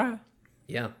gotta try.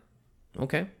 Yeah.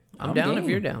 Okay. I'm down if game.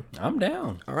 you're down. I'm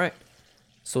down. All right.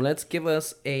 So let's give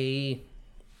us a.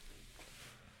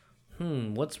 I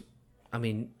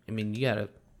mean, you gotta.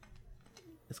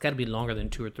 It's got to be longer than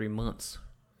 2 or 3 months.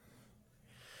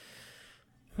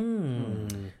 How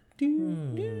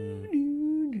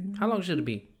long should it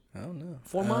be? I don't know.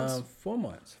 4 months? 4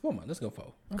 months. 4 months. Let's go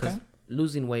 4. Because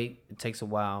losing weight, it takes a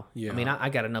while. Yeah. I mean, I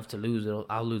got enough to lose.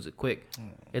 I'll lose it quick.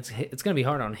 It's gonna be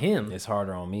hard on him. It's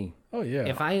harder on me. Oh yeah.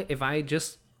 If I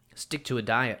just stick to a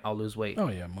diet, I'll lose weight. Oh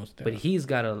yeah, most But definitely. he's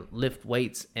got to lift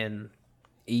weights and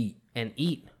eat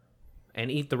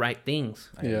the right things.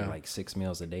 I Yeah. eat like 6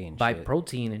 meals a day and Buy shit.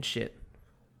 protein and shit.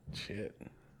 Shit.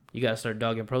 You gotta start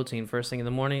dogging protein first thing in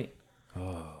the morning.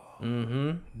 Yeah,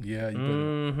 you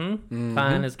better.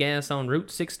 Fine as gas on Route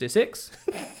 66.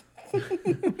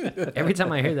 Every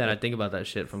time I hear that, I think about that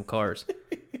shit from Cars.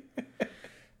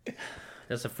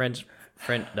 That's the French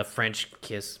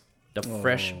kiss. The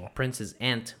Fresh Prince's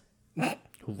aunt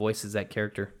who voices that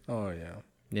character. Oh yeah.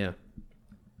 Yeah.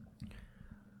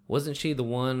 Wasn't she the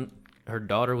one, her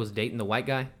daughter was dating the white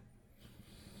guy?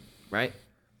 Right?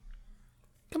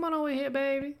 Come on over here,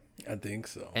 baby. I think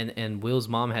so. And Will's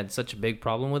mom had such a big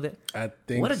problem with it. I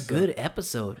think What a so. good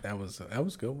episode. That was a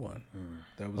good one.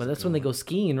 That was Well, that's when they go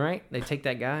skiing, right? They take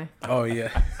that guy. Oh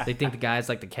yeah. They think the guy's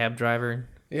like the cab driver.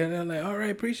 Yeah, they're like, all right,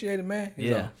 appreciate it, man.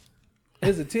 He's Yeah. like,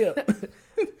 here's a tip.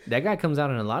 That guy comes out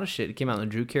in a lot of shit. He came out in the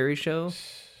Drew Carey show.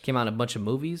 Came out in a bunch of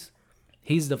movies.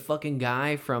 He's the fucking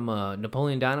guy from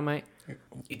Napoleon Dynamite.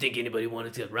 You think anybody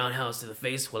wanted to roundhouse to the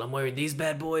face? Well, I'm wearing these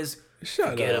bad boys.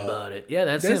 Shut Forget up. about it. Yeah,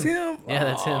 that's That's him. him? Yeah,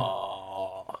 that's him.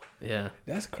 Yeah.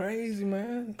 That's crazy,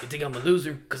 man. You think I'm a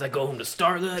loser because I go home to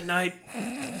Starla at night?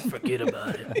 Forget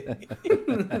about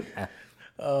it.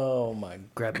 Oh my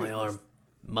Grab my arm.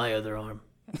 My other arm.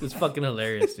 It's fucking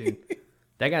hilarious, dude.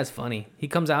 That guy's funny. He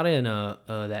comes out in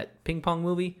that ping pong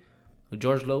movie with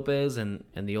George Lopez and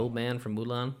the old man from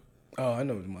Mulan. Oh, I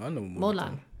know.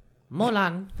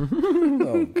 Mulan.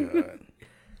 Oh god.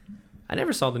 I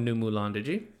never saw the new Mulan, did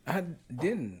you? I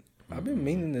didn't. I've been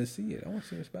meaning to see it. I want to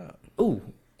see what it's about. Ooh.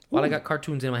 While I got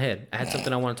cartoons in my head, I had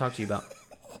something I want to talk to you about.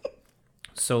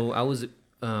 So I was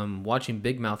watching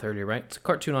Big Mouth earlier, right? It's a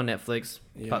cartoon on Netflix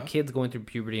about kids going through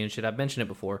puberty and shit. I've mentioned it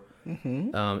before.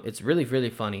 Mm-hmm. It's really, really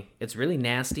funny. It's really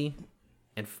nasty,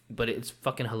 but it's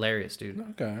fucking hilarious, dude.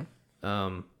 Okay.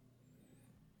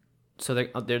 So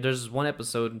there's one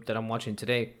episode that I'm watching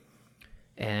today,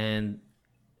 and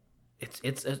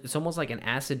it's almost like an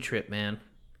acid trip, man.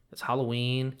 It's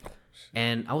Halloween,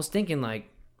 and I was thinking like,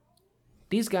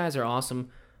 these guys are awesome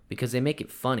because they make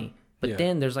it funny, but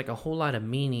then there's like a whole lot of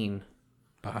meaning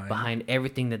behind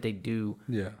everything that they do.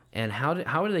 Yeah. And how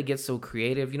do they get so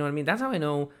creative? You know what I mean? That's how I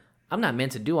know I'm not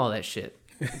meant to do all that shit,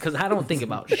 because I don't think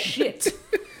about shit.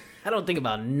 I don't think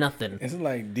about nothing. It's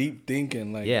like deep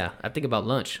thinking. Like, yeah, I think about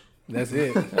lunch. That's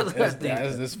it. that's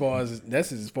as far as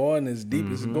and as deep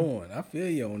as it's going. I feel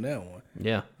you on that one.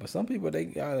 Yeah. But some people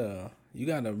you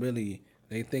gotta really,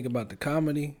 they think about the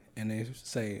comedy and they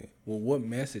say, well, what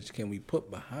message can we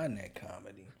put behind that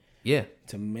comedy? Yeah.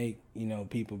 To make,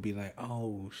 people be like,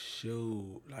 oh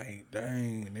shoot, like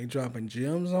dang, they dropping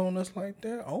gems on us like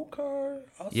that. Okay.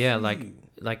 Yeah,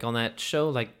 like on that show,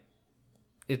 like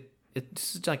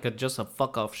it's like just a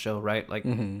fuck off show, right? Like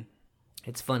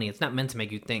it's funny. It's not meant to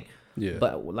make you think. Yeah.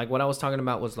 But like what I was talking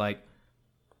about was like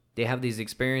they have these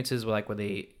experiences where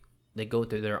they go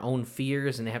through their own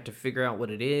fears and they have to figure out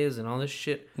what it is and all this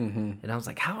shit. And I was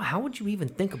like, how would you even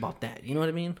think about that? You know what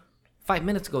I mean? 5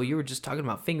 minutes ago, you were just talking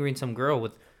about fingering some girl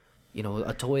with,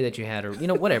 a toy that you had or,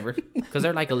 whatever. Because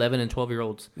they're like 11 and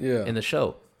 12-year-olds in the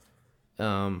show.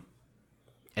 And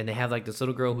they have like this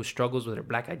little girl who struggles with her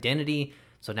black identity.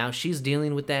 So now she's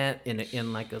dealing with that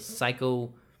in like a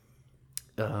psycho,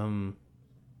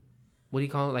 what do you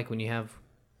call it? Like when you have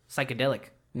psychedelic.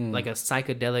 Like a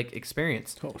psychedelic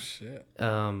experience. Oh shit!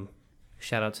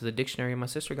 Shout out to the dictionary my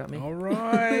sister got me. All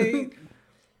right.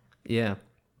 Yeah,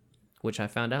 which I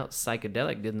found out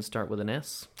psychedelic didn't start with an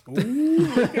S. Ooh,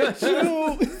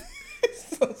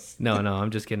 No,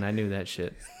 I'm just kidding. I knew that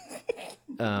shit.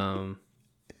 Or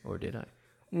did I?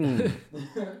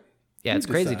 Yeah, it's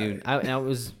crazy, dude. I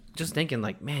was just thinking,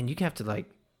 like, man, you have to like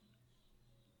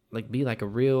be like a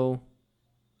real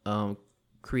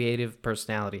creative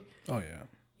personality. Oh yeah.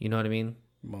 You know what I mean?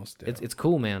 Most definitely. It's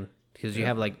cool, man, because you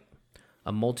have like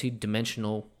a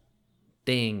multi-dimensional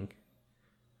thing.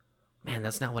 Man,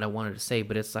 that's not what I wanted to say,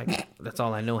 but it's like that's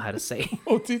all I know how to say.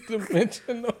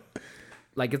 Multi-dimensional.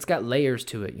 Like it's got layers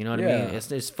to it. You know what I mean?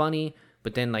 It's funny,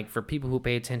 but then like for people who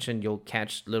pay attention, you'll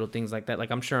catch little things like that.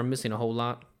 Like I'm sure I'm missing a whole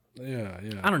lot. Yeah.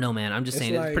 I don't know, man. I'm just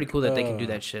saying it's pretty cool that they can do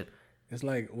that shit. It's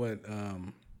like what?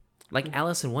 Like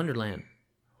Alice in Wonderland.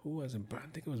 Who was it? I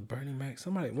think it was Bernie Mac.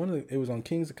 Somebody. It was on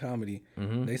Kings of Comedy.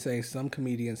 They say some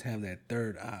comedians have that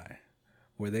third eye,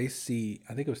 where they see.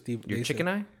 I think it was Steve. Your chicken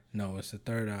eye? No, it's the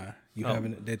third eye. You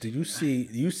haven't. That you see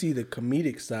the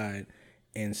comedic side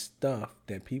and stuff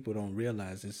that people don't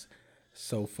realize is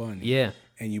so funny. Yeah.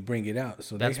 And you bring it out.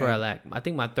 So that's where I lack. I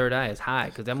think my third eye is high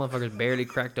because that motherfucker's barely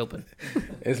cracked open.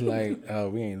 It's like,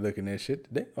 we ain't looking at shit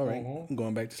today. All right, I'm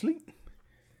going back to sleep.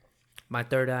 My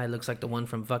third eye looks like the one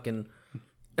from fucking.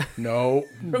 No,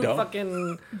 from don't.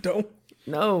 Fucking. Don't.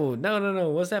 No.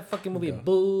 What's that fucking movie?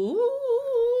 Book.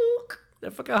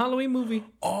 That fucking Halloween movie.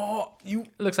 Oh, it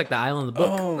looks like the eye on the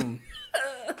book.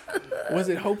 Was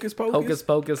it Hocus Pocus? Hocus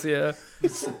Pocus, yeah.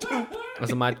 That's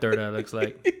what my third eye looks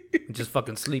like. Just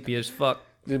fucking sleepy as fuck.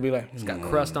 Just be like, it's got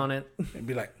crust on it. And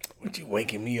be like, what you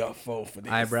waking me up for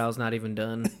this? Eyebrows not even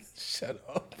done. Shut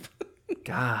up.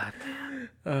 God.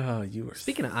 Oh, you were.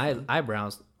 Speaking of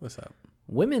eyebrows. What's up?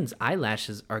 Women's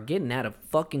eyelashes are getting out of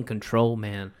fucking control,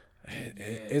 man.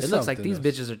 It looks like these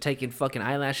bitches are taking fucking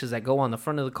eyelashes that go on the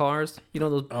front of the cars. You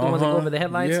know, the ones that go over the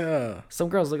headlights? Yeah. Some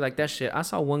girls look like that shit. I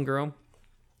saw one girl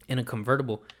in a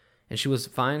convertible, and she was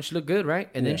fine. She looked good, right?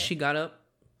 And then she got up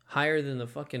higher than the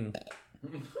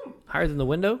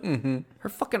window. Mm-hmm. Her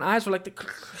fucking eyes were like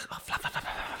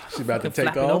she about to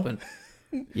take off. Open.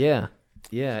 Yeah,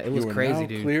 it was crazy,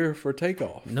 dude. Clear for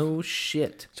takeoff. No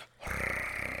shit.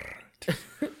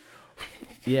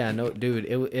 Yeah, no, dude.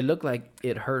 It looked like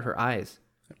it hurt her eyes.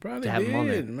 It probably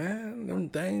did, man. Them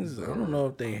things, I don't know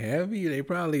if they heavy. They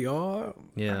probably are.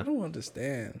 Yeah. I don't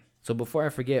understand. So before I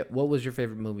forget, what was your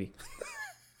favorite movie?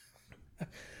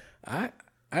 I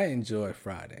enjoy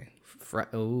Friday.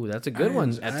 Oh, that's a good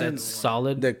one. That's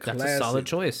solid. That's a solid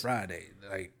choice. Friday,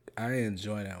 like I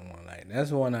enjoy that one. Like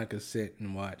that's one I could sit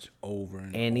and watch over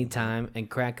and Anytime and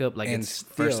crack up like and it's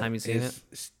first time you've seen it.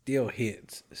 Still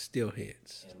hits.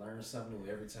 And learn something new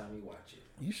every time you watch it.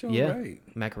 You sure Yeah, right.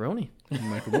 macaroni.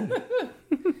 Macaroni.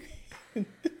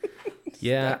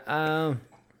 Yeah.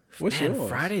 What's Man, yours?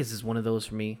 Fridays is one of those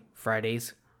for me.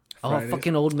 Fridays. Oh, Fridays?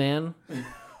 fucking old man.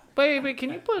 Baby,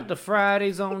 can you put the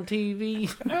Fridays on TV?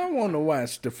 I want to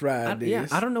watch the Fridays. Yeah,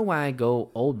 I don't know why I go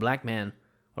old black man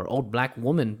or old black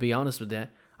woman. Be honest with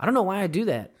that. I don't know why I do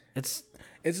that. It's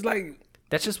like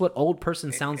That's just what old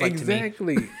person sounds like to me.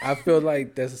 exactly. I feel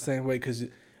like that's the same way because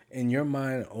in your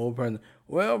mind, old person.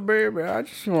 Well, baby, I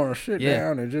just want to sit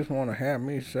down and just want to have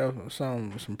me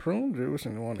some prune juice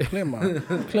and want to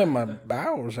clear my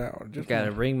bowels out.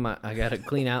 I gotta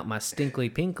clean out my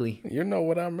stinkly pinkly. You know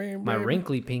what I mean, baby? My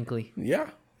wrinkly pinkly. Yeah,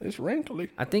 it's wrinkly.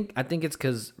 I think it's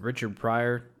because Richard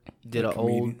Pryor did an old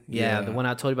comedian. yeah, Yeah. the one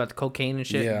I told you about the cocaine and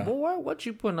shit. Yeah. Boy, what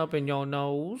you putting up in your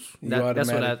nose? You That's what I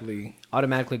automatically-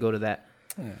 automatically go to that.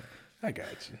 Yeah, I got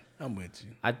you. I'm with you.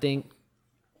 I think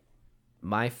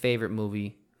my favorite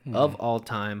movie of all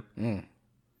time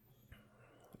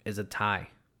is a tie.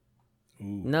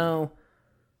 No,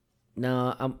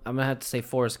 I'm gonna have to say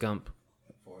Forrest Gump.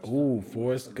 Ooh,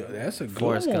 Forrest Gump. That's a good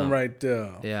Forrest one Gump. right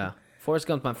there. Yeah, Forrest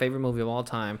Gump's my favorite movie of all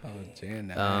time. Oh,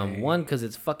 Jenny. One, because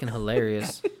it's fucking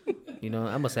hilarious. You know,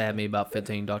 I must have had me about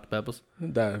 15 Dr. Peppers.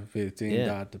 Dr. 15, Yeah.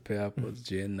 Dr. Pepper's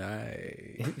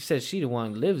Jenny. He said she didn't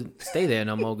want to stay there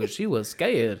no more because she was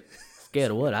scared. Scared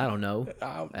of what? I don't know.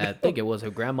 I think it was her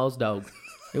grandma's dog.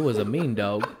 It was a mean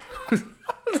dog.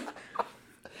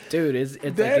 Dude, it's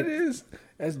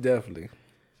That's definitely.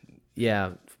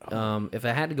 yeah. If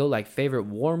I had to go like favorite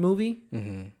war movie,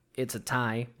 it's a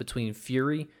tie between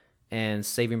Fury and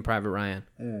Saving Private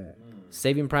Ryan.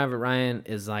 Saving Private Ryan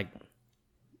is like,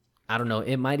 I don't know,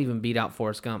 it might even beat out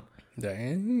Forrest Gump.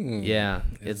 Dang. Yeah,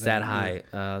 it's that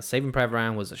high. Saving Private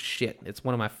Ryan was a shit. It's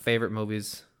one of my favorite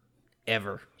movies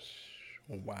ever.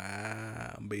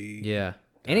 Wow, B. Yeah.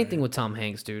 Anything with Tom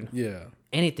Hanks, dude. Yeah.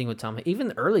 Anything with Tom Hanks. Even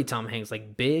the early Tom Hanks,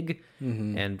 like Big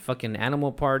and fucking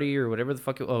Animal Party or whatever the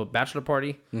fuck. Bachelor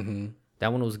Party. Mm-hmm.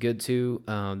 That one was good too.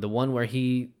 The one where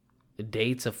he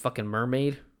dates a fucking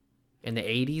mermaid in the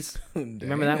 80s.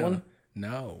 Remember that one?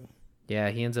 No. Yeah,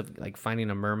 he ends up like finding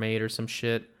a mermaid or some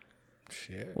shit.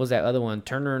 Shit. What was that other one?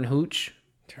 Turner and Hooch.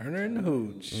 Turner and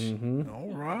Hooch.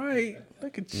 All right.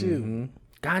 Look at you.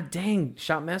 God dang,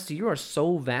 Shotmaster, you are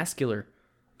so vascular.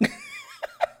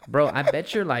 Bro, I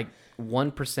bet you're like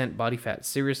 1% body fat.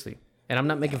 Seriously. And I'm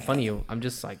not making fun of you. I'm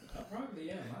just like, I probably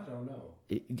am. I don't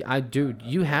know. dude,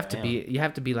 you have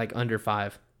to be like under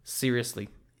 5. Seriously.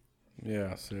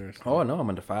 Yeah, seriously. Oh, no, I'm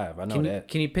under 5. I know that.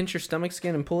 Can you pinch your stomach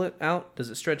skin and pull it out? Does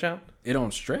it stretch out? It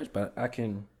don't stretch, but I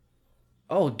can.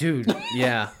 Oh, dude.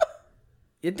 Yeah.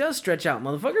 It does stretch out,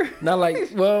 motherfucker. Not like,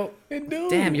 well, It do.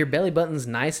 Damn, your belly button's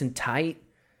nice and tight.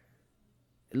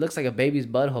 It looks like a baby's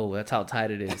butthole. That's how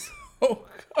tight it is. Oh,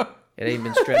 God. It ain't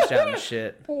been stretched out and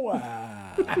shit.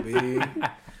 Wow, B.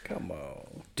 Come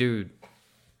on. Dude.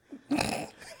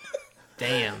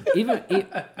 Damn.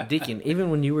 Deacon,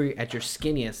 even when you were at your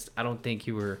skinniest, I don't think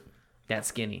you were that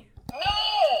skinny.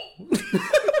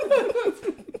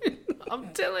 I'm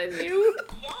telling you.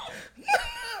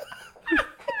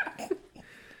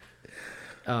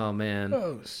 Oh, man.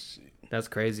 Oh, shit. That's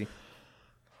crazy.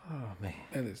 oh, man.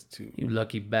 That is too. You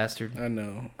lucky bastard. I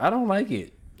know. I don't like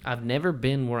it. I've never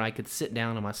been where I could sit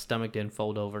down and my stomach didn't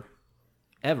fold over.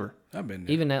 Ever. I've been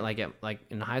there. Even at like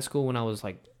in high school when I was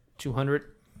like 200,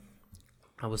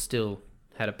 I was still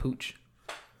had a pooch.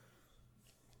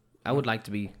 I would like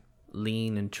to be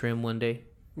lean and trim one day,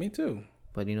 Me too.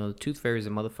 but you know the tooth fairy's a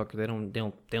motherfucker.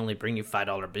 They only bring you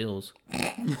 $5 bills.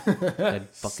 That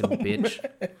fucking bitch.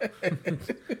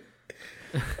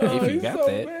 If you got so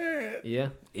that. bad. Yeah,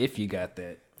 If you got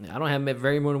that. I don't have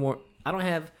very more. I don't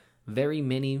have very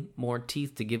many more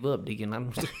teeth to give up, Deacon.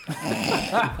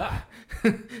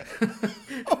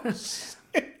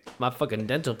 My fucking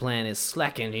dental plan is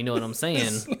slacking. You know what I'm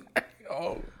saying?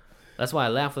 Oh, That's why I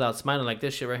laugh without smiling like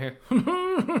this shit right here.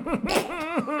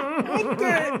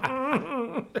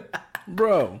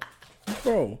 bro.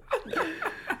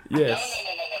 Yes.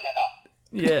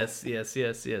 Yes.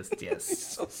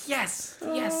 Yes.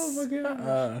 Oh my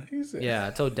God. He said, Yeah,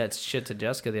 I told that shit to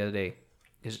Jessica the other day.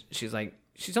 'Cause she's like,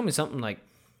 she told me something like,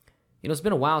 you know, it's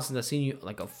been a while since I've seen you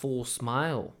like a full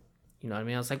smile. You know what I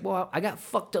mean? I was like, well, I got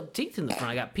fucked up teeth in the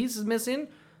front. I got pieces missing.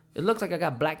 It looks like I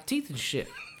got black teeth and shit.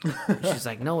 She's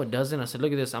like, no, it doesn't. I said,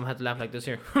 look at this. I'm gonna have to laugh like this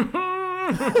here.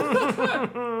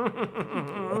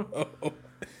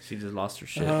 She just lost her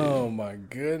shit. Oh my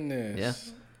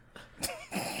goodness.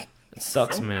 Yeah. It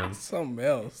sucks, man. Something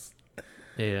else.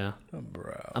 Yeah.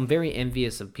 Bro. I'm very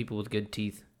envious of people with good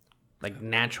teeth. Like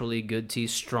naturally good teeth,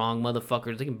 strong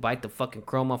motherfuckers. They can bite the fucking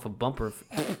chrome off a bumper.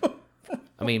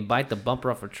 Bite the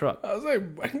bumper off a truck. I was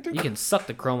like, You can suck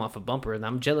the chrome off a bumper, and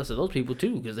I'm jealous of those people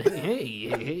too. Because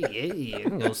hey,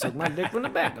 I'm gonna suck my dick from the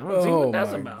back. I don't see what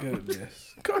that's about.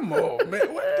 Goodness. Come on,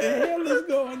 man. What the hell is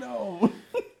going on?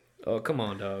 Oh, come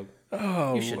on, dog.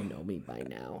 Oh, You should know me by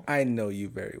now. I know you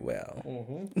very well.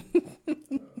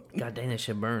 God dang, that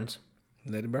shit burns.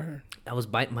 Let it burn. I was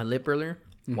biting my lip earlier,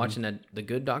 watching The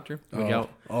Good Doctor. Y'all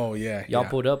Yeah.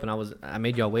 pulled up, and I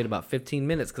made y'all wait about 15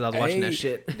 minutes because I was watching that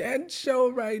shit. That show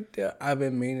right there. I've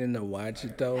been meaning to watch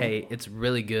it though. Hey, it's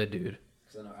really good, dude.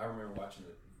 I remember watching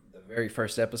the very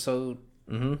first episode,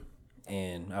 and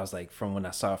I was like, from when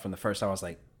I saw it from the first, I was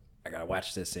like, I gotta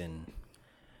watch this, and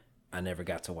I never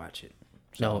got to watch it.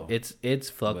 No, it's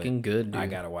fucking good, dude. I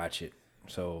gotta watch it,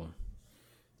 so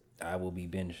I will be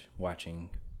binge watching.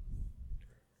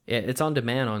 Yeah, it's on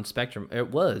demand on Spectrum. It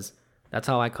was. That's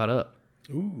how I caught up.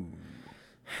 Ooh.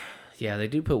 Yeah, they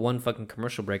do put one fucking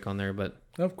commercial break on there, but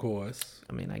Of course.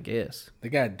 I guess. They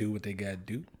gotta do what they gotta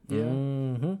do. Yeah.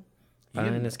 Mm-hmm.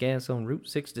 Find this gas on Route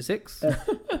 66.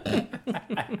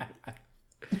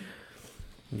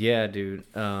 Yeah, dude.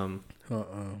 Y'all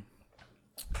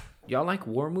like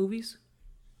war movies?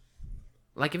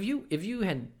 Like if you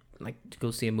had like to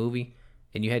go see a movie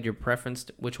and you had your preference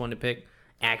which one to pick,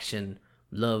 action,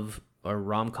 love, or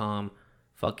rom-com,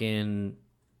 fucking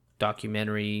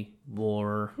documentary,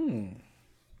 war.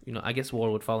 I guess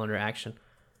war would fall under action.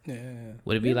 Yeah.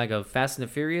 Would it be like a Fast and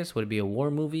the Furious? Would it be a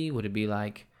war movie? Would it be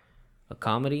like a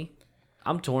comedy?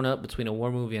 I'm torn up between a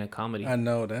war movie and a comedy. I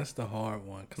know that's the hard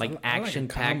one. Like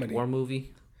action-packed war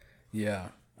movie. Yeah,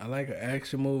 I like an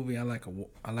action movie. I like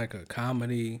a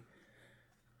comedy.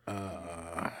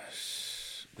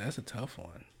 That's a tough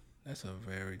one. That's a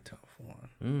very tough one.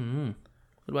 Mm-hmm.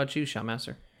 What about you,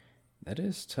 Shotmaster? That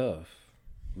is tough.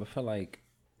 I feel like,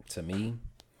 to me,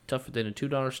 Tougher than a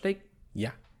 $2 steak?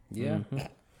 Yeah.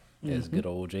 as good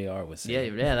old JR would say.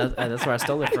 Yeah, that's where I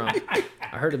stole it from.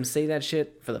 I heard him say that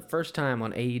shit for the first time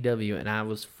on AEW, and I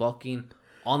was fucking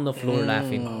on the floor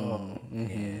laughing.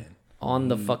 Man. On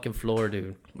the fucking floor,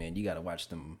 dude. Man, you gotta watch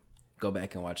them. Go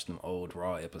back and watch them old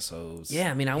Raw episodes.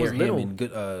 Yeah, I was Hear little. him and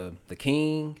good, the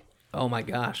King. Oh my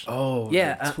gosh. Oh,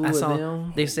 yeah. the two I of saw.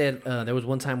 them. They said there was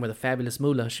one time where the Fabulous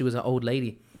Moolah, she was an old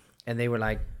lady, and they were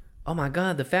like, "Oh my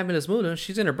God, the Fabulous Moolah,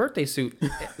 she's in her birthday suit."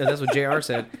 That's what JR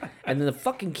said. And then the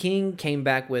fucking King came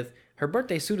back with, her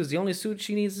birthday suit is the only suit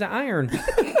she needs to iron.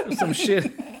 Some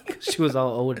shit. She was all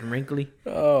old and wrinkly.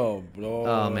 Oh, Lord.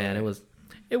 Oh man, it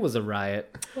was a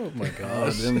riot. Oh my Oh,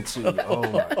 gosh. them two.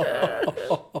 Oh my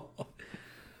God.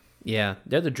 Yeah,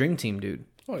 they're the dream team, dude.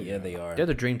 Oh Yeah, they are. They're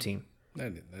the dream team.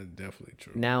 That's definitely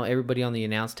true. Now everybody on the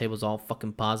announce table is all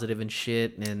fucking positive and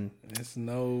shit, and It's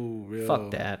no real.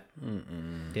 fuck that.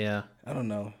 Yeah, I don't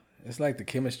know. It's like the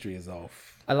chemistry is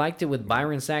off. I liked it with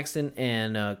Byron Saxton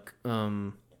and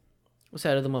what's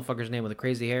that other motherfucker's name with the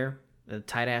crazy hair, the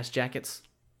tight ass jackets?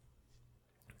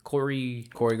 Corey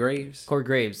Graves.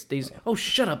 Graves. Oh,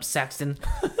 shut up, Saxton.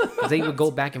 'Cause they would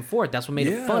go back and forth. That's what made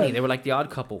it funny. They were like the odd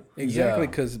couple. Exactly,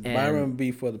 because And- Byron would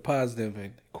be for the positive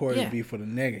and Corey Yeah. would be for the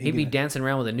negative. He'd be dancing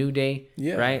around with a New Day,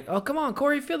 Yeah. right? Oh, come on,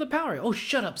 Corey, feel the power. Oh,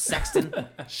 shut up, Saxton.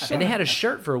 And they had a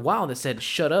shirt for a while that said,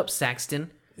 "Shut up,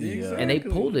 Saxton." Exactly. And they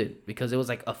pulled it because it was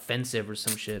like offensive or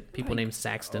some shit. People named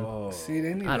Saxton. See,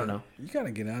 they need I don't know. You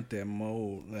gotta get out that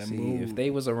mode. That See, move. if they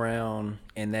was around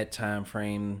in that time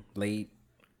frame,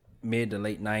 mid to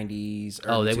late 90s,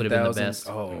 Oh, they early would've been the 2000s, best.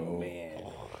 Oh, man.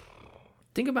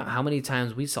 Think about how many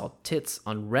times we saw tits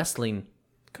on wrestling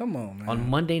Come on, man. on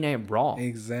Monday Night Raw.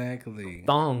 Exactly.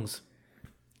 Thongs.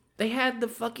 They had the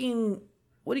fucking,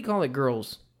 what do you call it,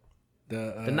 girls?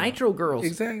 The Nitro girls.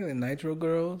 Exactly, Nitro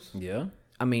girls. Yeah.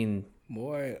 I mean,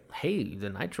 Boy, hey, the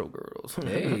Nitro girls.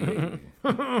 Hey.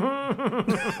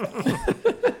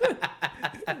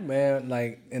 man,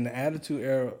 like in the Attitude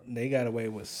Era, they got away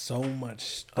with so much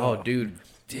stuff. Oh, dude.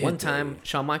 One time,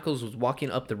 Shawn Michaels was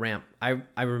walking up the ramp. I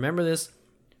remember this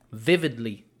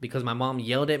vividly because my mom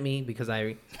yelled at me because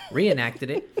I reenacted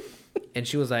it. And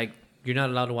she was like, "You're not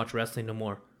allowed to watch wrestling no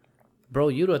more." Bro,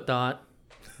 you'd have thought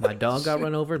my dog got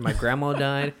run over, my grandma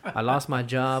died, I lost my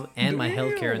job, and my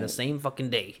health care in the same fucking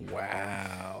day.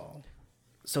 Wow.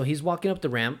 So he's walking up the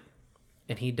ramp,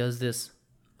 and he does this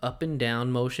up and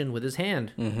down motion with his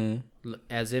hand,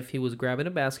 as if he was grabbing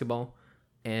a basketball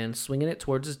and swinging it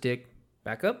towards his dick,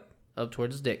 back up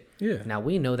towards his dick. Yeah. Now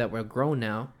we know that we're grown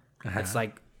now. It's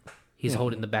like He's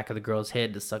holding the back of the girl's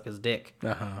head to suck his dick.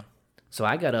 Uh-huh. So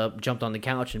I got up, jumped on the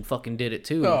couch, and fucking did it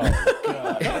too. Oh,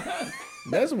 God.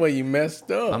 That's where you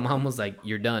messed up. My mom was like,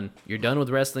 "You're done. You're done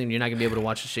with wrestling. You're not gonna be able to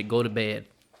watch this shit. Go to bed."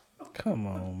 Come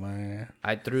on, man.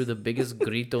 I threw the biggest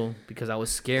grito because I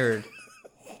was scared.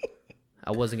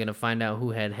 I wasn't gonna find out who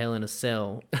had Hell in a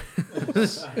Cell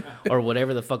or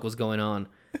whatever the fuck was going on,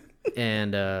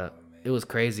 and it was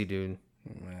crazy, dude.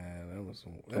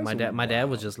 Man, My dad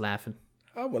was just laughing.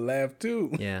 I would laugh too.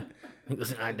 Yeah, he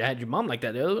goes, "I had your mom like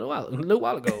that a little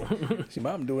while ago." Your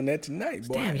mom doing that tonight,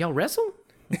 boy. Damn, y'all wrestle?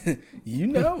 You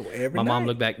know, every My night. mom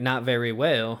looked back, not very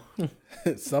well.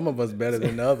 Some of us better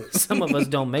than others. Some of us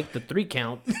don't make the 3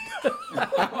 count.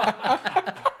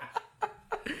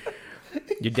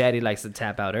 Your daddy likes to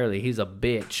tap out early. He's a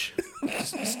bitch.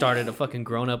 Started a fucking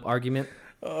grown-up argument.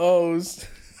 Oh,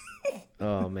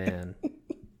 Oh, man.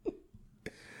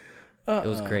 It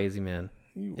was crazy, man.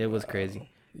 It was crazy.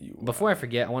 Before I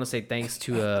forget, I want to say thanks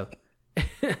to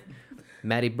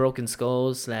Maddie Broken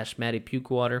Skulls / Maddie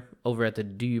Pukewater over at the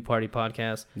Do You Party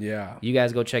podcast. yeah. You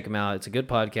guys go check him out. It's a good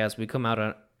podcast. We come out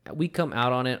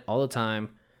on it all the time.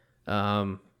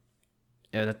 And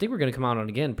I think we're gonna come out on it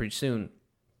again pretty soon.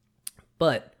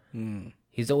 But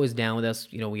he's always down with us.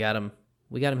 You know, we got him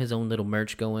his own little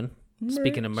merch going.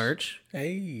 Speaking of merch,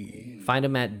 Hey. find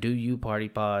him at Do You Party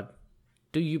Pod.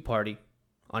 Do You Party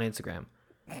on Instagram.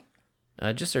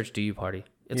 Just search Do You Party.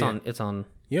 It's on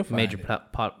You'll find major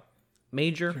it.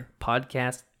 major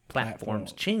podcast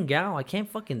platforms. Ching Gao, I can't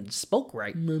fucking spoke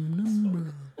right. Shoot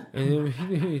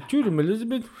him,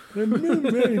 Elizabeth.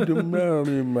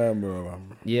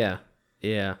 Yeah.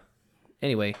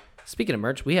 Anyway, speaking of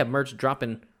merch, we have merch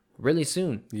dropping really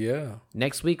soon. Yeah.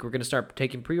 Next week, we're gonna start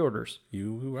taking pre-orders.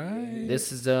 You right.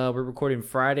 This is we're recording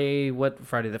Friday. What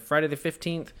Friday? The Friday the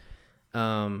 15th.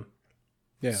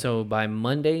 Yeah. So by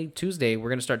Monday, Tuesday, we're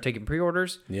gonna start taking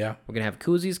pre-orders. Yeah. We're gonna have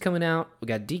koozies coming out. We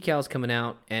got decals coming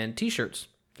out and T-shirts.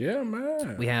 Yeah,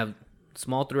 man. We have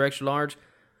small through extra large.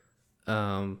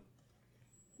 2X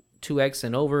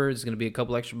and over is gonna be a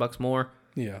couple extra bucks more.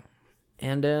 Yeah.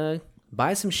 And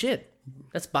buy some shit.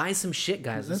 Let's buy some shit,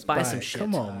 guys. Let's buy some it. shit.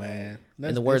 Come on, man.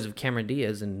 In the words of Cameron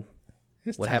Diaz and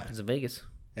What Happens in Vegas.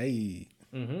 Hey.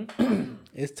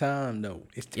 It's time, though.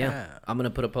 It's time. Yeah, I'm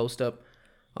gonna put a post up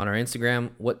on our Instagram.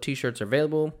 What T-shirts are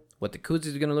available? What the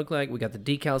koozies are gonna look like? We got the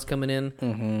decals coming in.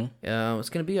 It's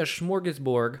gonna be a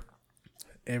smorgasbord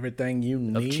Everything you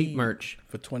need of cheap merch.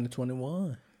 for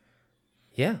 2021.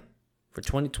 Yeah, for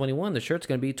 2021, the shirt's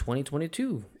gonna be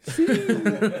 2022.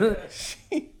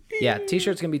 Yeah,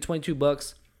 T-shirt's gonna be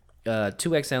 $22.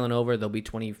 2XL and over, they'll be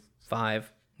 $25.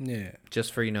 Yeah.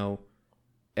 Just for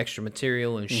extra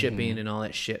material and shipping and all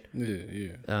that shit.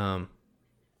 Yeah.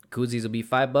 Koozies will be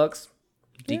 $5.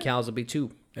 Decals will be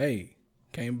 $2. Hey,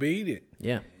 can't beat it.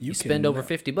 Yeah, you You spend over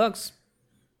 $50.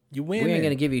 You win. We ain't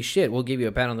gonna give you shit. We'll give you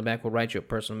a pat on the back. We'll write you a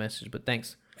personal message. But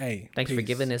thanks. Hey, Thanks for peace.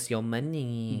 giving us your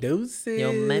money. Deuces.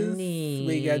 Your money.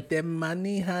 We got that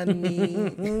money,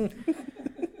 honey.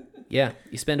 Yeah,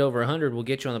 you spend over 100, we'll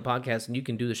get you on the podcast, and you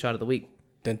can do the shot of the week.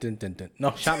 Dun, dun, dun, dun.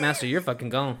 No. Shotmaster, you're fucking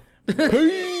gone.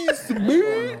 Peace,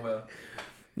 man.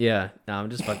 Yeah, no, I'm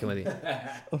just fucking with you.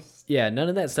 Yeah, none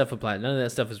of that stuff applies. None of that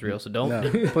stuff is real. So don't. No,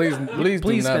 please do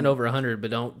Please not. spend over 100, but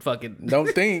don't fucking. Don't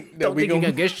think that Don't we think you're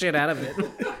gonna gonna get shit out of it.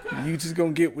 you just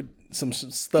gonna get with some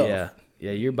stuff.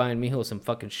 Yeah, you're buying Mijo some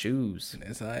fucking shoes.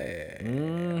 That's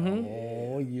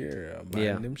Oh yeah, buying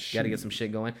Yeah, them shoes. gotta get some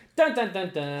shit going. Dun dun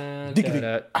dun dun.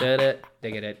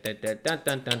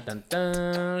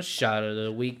 Dun. Shot of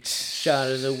the week.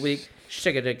 Shot of the week.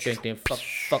 Shake it,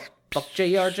 fuck,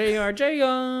 JR.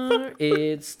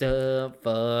 It's the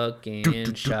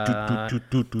fucking shot.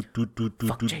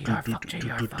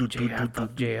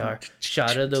 Fuck JR.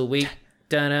 Shot of the week.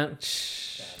 Dun.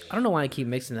 I don't know why I keep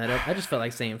mixing that up. I just felt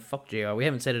like saying fuck JR. We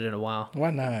haven't said it in a while.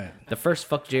 Why not? The first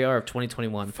fuck JR of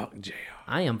 2021. Fuck JR.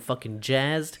 I am fucking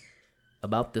jazzed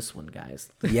about this one,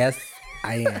 guys. Yes,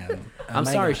 I am. I'm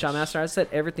sorry, Shotmaster. I set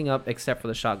everything up except for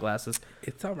the shot glasses.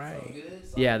 It's all right.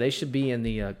 Yeah, they should be in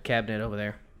the cabinet over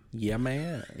there. Yeah,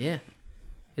 man. Yeah.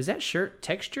 Is that shirt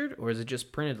textured or is it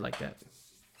just printed like that?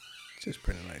 Just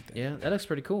printed like that. Yeah, that looks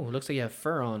pretty cool. It looks like you have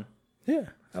fur on. Yeah,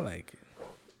 I like it.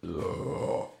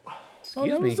 Excuse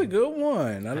that me. was a good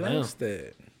one. I know. liked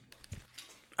that.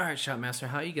 All right, Shotmaster,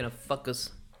 how are you going to fuck us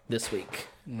this week?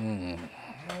 All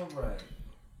right.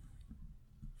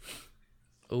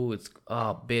 Oh,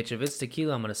 bitch. If it's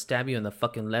tequila, I'm going to stab you in the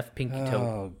fucking left pinky toe.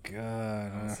 Oh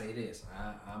God, I'll say this.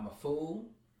 I'm a fool.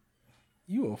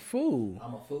 you a fool.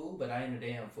 I'm a fool, but I ain't a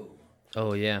damn fool.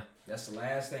 Oh, yeah. That's the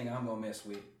last thing I'm gonna mess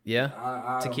with. Yeah?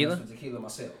 I Tequila? don't mess with tequila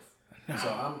myself.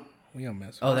 So We don't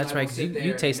mess with Oh, it. that's right. 'Cause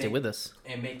you taste it with us.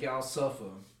 And make y'all suffer.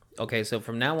 Okay, so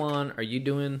from now on, are you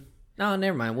doing? No,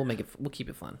 never mind. We'll keep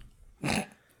it fun.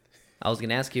 I was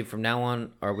gonna ask you from now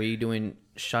on, are we doing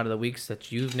shot of the weeks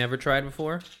that you've never tried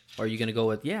before, or are you gonna go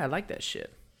with I like that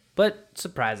shit, but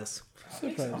surprise us.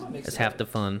 It's half the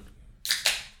fun.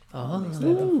 Oh,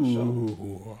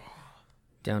 Ooh.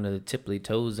 down to the tipply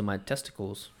toes of my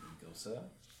testicles. Go, sir.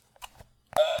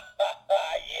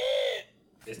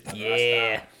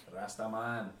 Yeah. Rasta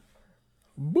man.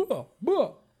 Buh,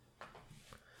 buh.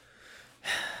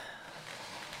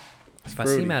 If I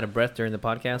seem out of breath during the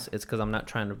podcast, it's because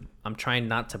I'm trying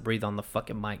not to breathe on the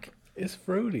fucking mic. It's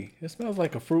fruity. It smells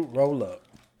like a fruit roll up.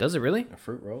 Does it really? A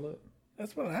fruit roll up.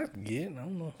 That's what I get. I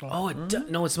don't know. If Oh,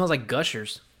 no, it smells like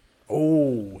Gushers.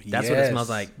 Oh, That's what it smells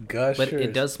like. Gushers. But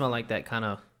it does smell like that kind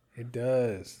of. It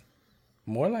does.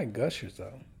 More like Gushers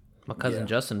though. My cousin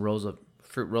Justin rolls a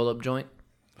fruit roll up joint.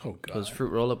 Oh It was god. fruit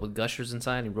roll up with Gushers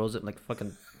inside. And he rolls it like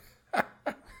fucking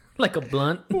like a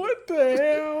blunt. What the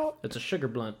hell? It's a sugar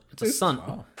blunt. It's a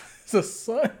sun. It's a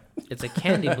sun. It's a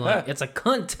candy blunt. It's a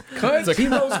cunt. Cunt. It's a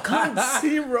heroes cunts.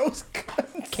 Heroes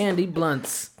cunts. Candy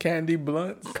blunts. Candy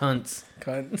blunts. Cunts.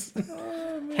 Cunts.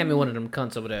 Hand me one of them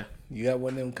cunts over there. You got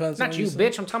one of them cunts. Not on you, son?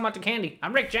 bitch. I'm talking about the candy.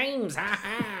 I'm Rick James. Ha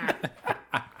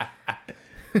ha.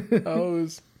 Oh,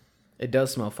 it's- It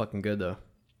does smell fucking good though.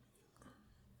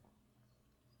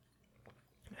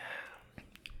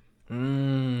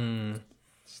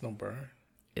 it's no burn.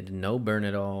 It did no burn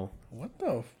at all. What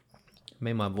the?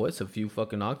 Made my voice a few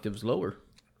fucking octaves lower.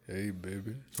 Hey,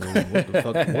 baby.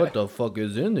 What the fuck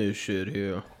is in this shit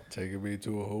here? Taking me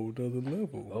to a whole other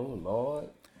level. Oh Lord.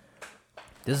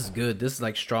 This is good. This is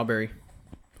like strawberry.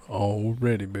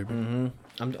 Already, baby.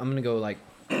 I'm gonna go like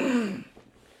I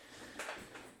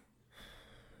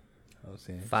was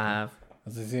saying. 5. I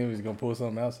was seeing he was gonna pull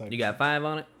something else. Like, You got 5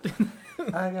 on it?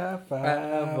 I got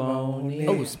 5 on it.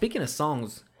 Oh, speaking of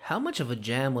songs, how much of a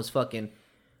jam was fucking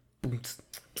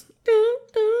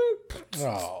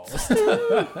Oh,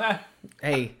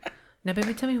 Hey, now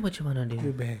baby, tell me what you wanna do.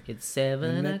 babe. It's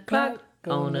 7 o'clock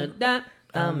on a dot.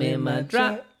 I'm in my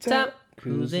drop top,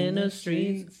 cruising the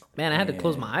streets. Man, I had to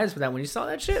close my eyes for that when you saw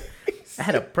that shit. I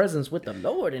had a presence with the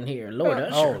Lord in here, Lord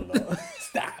Usher. Oh Lord,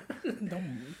 stop!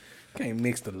 Can't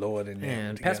mix the Lord in there.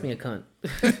 Man, pass me a cunt.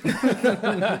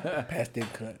 Pass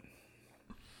that cunt.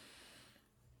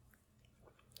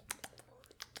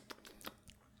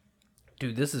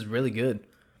 Dude, this is really good.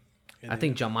 I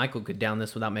think John Michael could down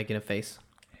this without making a face.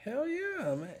 Hell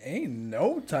yeah, man! Ain't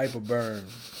no type of burn.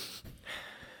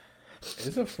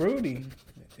 It's a fruity.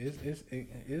 It's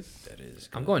That is.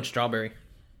 I'm going strawberry.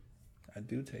 I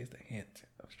do taste a hint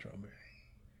of strawberry.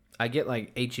 I get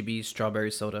like H-E-B strawberry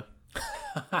soda.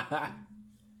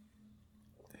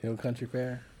 Hill Country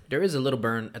Fair. There is a little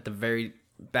burn at the very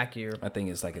back of your. I think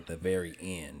it's like at the very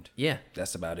end. Yeah.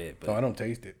 That's about it. But Oh, I don't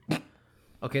taste it.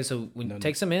 Okay, so when you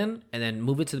take some in and then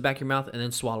move it to the back of your mouth and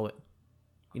then swallow it.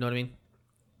 You know what I mean?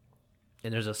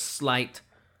 And there's a slight,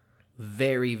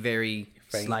 very, very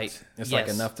Faint. slight. it's yes. like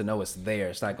enough to know it's there.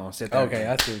 It's not gonna sit there. Okay,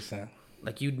 I see what you're saying.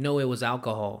 Like you'd know it was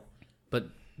alcohol, but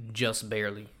just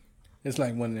barely. It's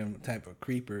like one of them type of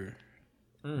creeper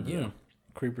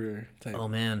type. Oh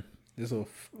man, This will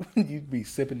you'd be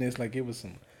sipping this like it was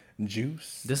some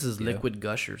juice. this is liquid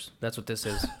gushers. That's what this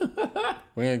is.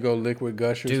 We're gonna go liquid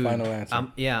gushers. Dude, Final answer.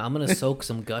 I'm gonna soak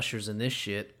some gushers in this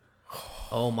shit.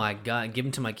 Oh my god, give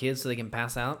them to my kids so they can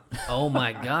pass out. Oh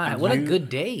my god, what a good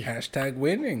day! Hashtag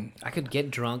winning I could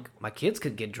get drunk. My kids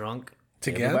could get drunk,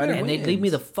 together. and they'd leave me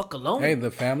the fuck alone. Hey,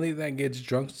 the family that gets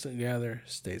drunk together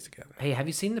stays together. Hey, have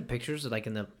you seen the pictures of like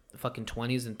in the fucking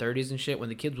 20s and 30s and shit when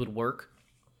the kids would work?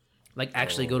 Like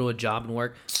actually go to a job and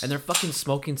work, and they're fucking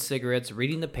smoking cigarettes,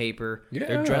 reading the paper.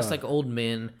 They're Yeah. dressed like old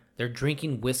men. They're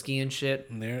drinking whiskey and shit.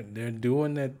 And they're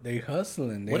doing that. They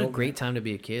hustling. They What a don't- great time to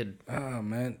be a kid. Oh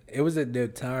man, it was at the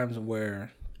times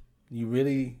where you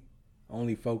really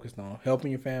only focused on helping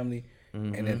your family,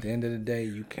 and at the end of the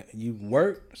day, you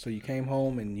worked, so you came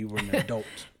home and you were an adult.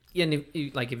 Yeah, and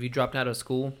if you dropped out of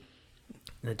school,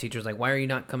 and the teacher's like, "Why are you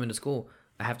not coming to school?"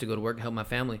 I have to go to work and help my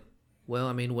family. Well,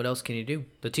 I mean, what else can you do?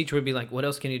 The teacher would be like, "What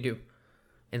else can you do?"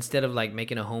 Instead of like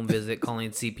making a home visit,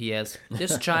 calling CPS,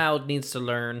 this child needs to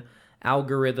learn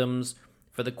algorithms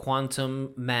for the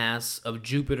quantum mass of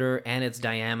Jupiter and its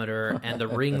diameter and the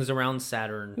rings around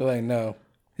Saturn. You're like, no,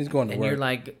 he's going to And work. you're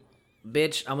like,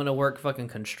 bitch, I'm gonna work fucking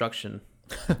construction.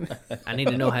 I need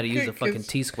to know how to use a fucking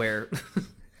T-square,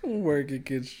 work at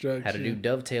construction. how to do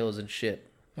dovetails and shit.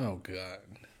 Oh god.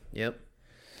 Yep.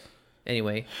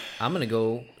 Anyway, I'm gonna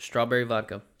go strawberry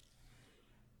vodka.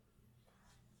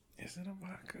 Is it a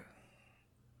vodka?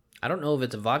 I don't know if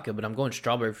it's a vodka, but I'm going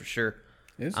strawberry for sure.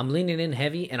 It's- I'm leaning in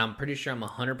heavy, and I'm pretty sure I'm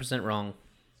 100% wrong.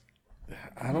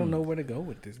 I don't know where to go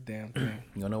with this damn thing.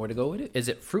 You don't know where to go with it? Is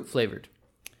it fruit flavored?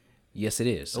 Yes, it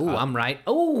is. Oh, I'm right.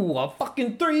 Oh, a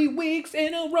fucking 3 weeks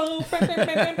in a row.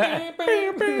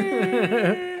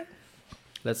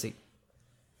 Let's see.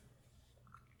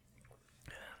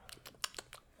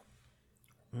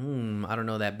 I don't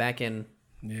know that back end.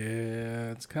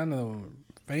 Yeah, it's kind of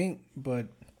faint, but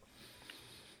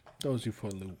throws you for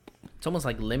a loop. It's almost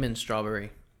like lemon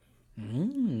strawberry.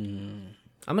 I'm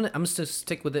gonna just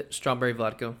stick with it. Strawberry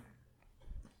vodka.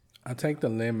 I'll take the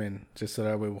lemon just so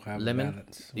that way we'll have Lemon? a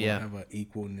balance. We'll Yeah. have an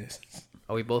equalness.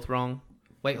 Are we both wrong?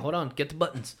 Wait, hold on. Get the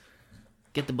buttons.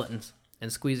 Get the buttons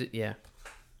and squeeze it. Yeah,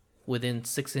 within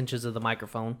 6 inches of the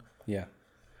microphone. Yeah.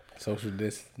 Social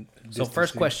So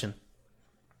first question: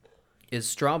 is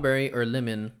strawberry or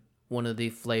lemon one of the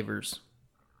flavors?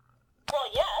 Well,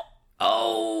 yeah.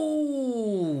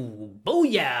 Oh,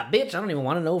 booyah, bitch! I don't even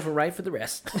want to know if we're right for the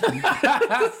rest.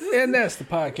 And that's the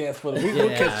podcast for the week. We'll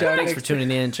catch y'all Thanks for next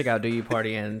tuning in. Check out Do You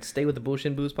Party and stay with the Bullshit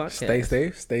and Booze podcast. Stay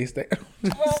safe. Stay safe.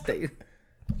 Stay.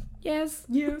 Yes.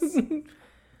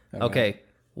 Okay.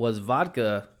 Was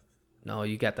vodka? No,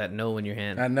 you got that no in your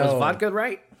hand. I know. Was vodka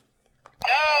right?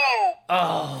 No.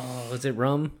 Oh, was it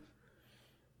rum?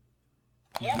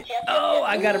 Yes. Oh,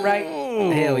 I got it right.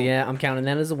 Hell yeah, I'm counting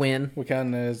that as a win. We're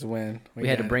counting that as a win. We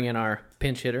had to got bring in our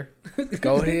pinch hitter. it.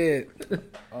 Go ahead.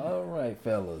 All right,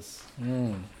 fellas.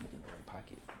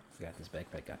 Pocket. Forgot this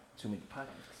backpack got too many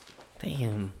pockets.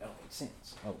 Damn. That don't make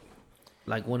sense. Oh.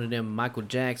 Like one of them Michael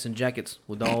Jackson jackets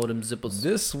with all them zippers.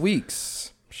 This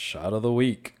week's shot of the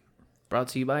week. Brought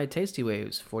to you by Tasty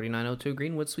Waves, 4902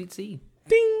 Greenwood, Sweet Sea.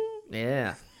 Ding.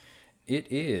 Yeah. It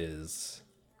is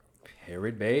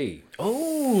Parrot Bay.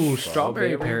 Oh,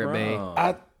 strawberry Parrot Bay. rum.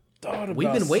 I thought about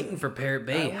We've been waiting for Parrot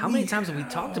Bay. How many times have we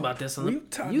talked about this on the... We've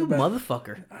talked You about-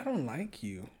 motherfucker. I don't like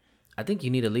you. I think you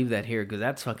need to leave that here because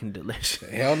that's fucking delicious.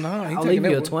 Hell no. I ain't I'll taking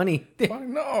leave you a that 20. Fuck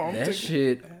no. I'm That taking-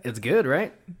 shit. It's good,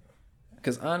 right?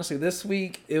 Because honestly, this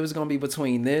week, it was going to be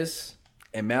between this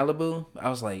and Malibu. I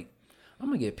was like, I'm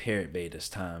going to get Parrot Bay this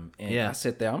time. And Yeah. I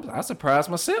sit there. I surprised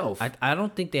myself. I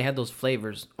don't think they had those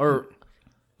flavors. Or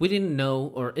we didn't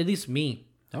know, or at least me.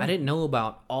 I didn't know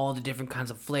about all the different kinds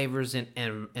of flavors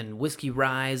and whiskey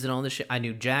ryes and all this shit. I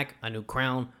knew Jack. I knew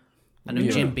Crown. I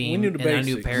knew Jim Beam. We knew the and I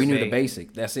knew basics. Parrot we knew Bay. the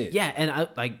basic. That's it. Yeah, and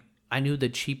I knew the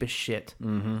cheapest shit.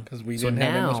 Because we So didn't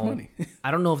have that now, much money. I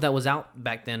don't know if that was out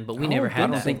back then, but we never I had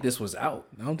don't that. think this was out.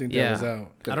 I don't think that Yeah, was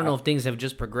out. I don't know if things have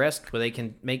just progressed where they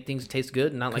can make things taste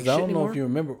good and not like Because shit I don't know anymore. if you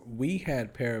remember, we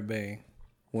had Parrot Bay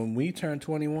when we turned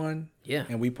 21. Yeah.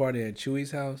 And we partied at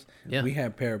Chewy's house. Yeah. We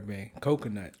had Parrot Bay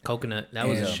coconut. Coconut, that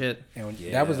was the Yeah. shit. And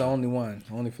that was the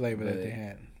only flavor that they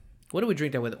had. What did we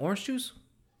drink that with? Orange juice,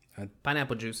 I-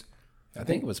 pineapple juice, I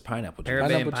think it was pineapple juice. Parrot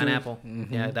Bay and Pineapple juice.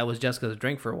 pineapple. Yeah, that was Jessica's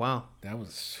drink for a while. That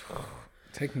was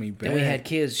take me back. Then we had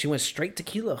kids. She went straight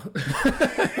tequila,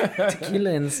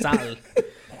 tequila and sal.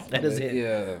 That is it.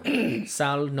 Yeah.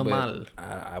 Sal normal. But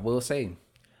I will say,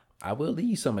 I will leave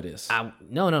you some of this.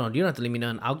 No. You don't have to leave me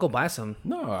none. I'll go buy some.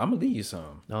 No, I'm going to leave you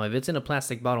some. No, if it's in a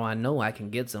plastic bottle, I know I can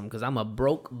get some because I'm a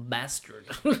broke bastard.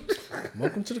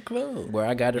 Welcome to the club. Where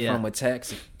I got it Yeah. from with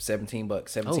tax, $17,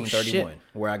 $17.31. shit.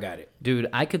 Where I got it. Dude,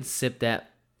 I could sip that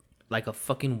like a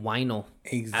fucking wino.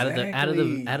 Exactly. Out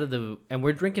of the and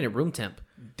we're drinking at room temp.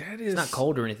 That is It's not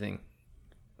cold or anything.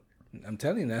 I'm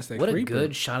telling you, that's that What a creeper.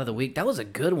 good shot of the week. That was a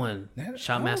good one. That-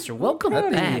 Shot I'm Master. Welcome proud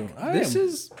of back. you. I This am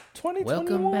is 2021.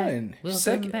 Welcome back. Welcome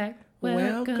Second- back.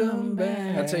 Welcome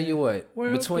back. I'll tell you what.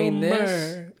 Welcome Between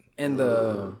this back. and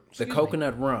the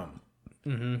coconut rum,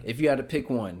 if you had to pick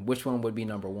one, which one would be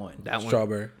number one? That one.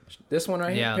 Strawberry. This one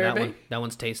right Yeah, here, that Parrot one. Bay? That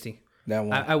one's tasty. That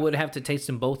one. I would have to taste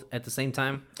them both at the same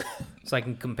time, so I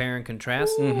can compare and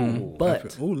contrast.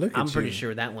 But Ooh, look at I'm pretty you.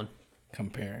 sure that one.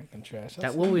 Compare and contrast.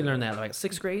 That when we learned that like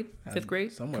 6th grade, 5th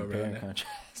grade. Somewhere Compare around and there.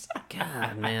 contrast.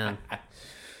 God, man.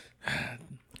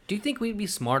 Do you think we'd be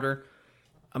smarter?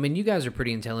 I mean, you guys are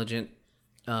pretty intelligent.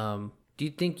 Do you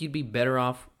think you'd be better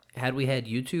off had we had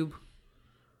YouTube?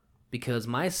 Because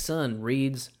my son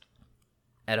reads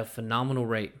at a phenomenal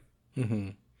rate.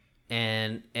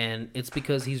 And it's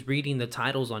because he's reading the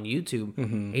titles on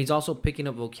YouTube. He's also picking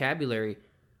up vocabulary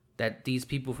that these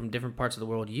people from different parts of the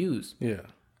world use. Yeah.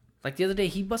 Like the other day,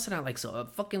 he busted out like a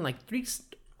fucking like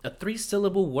a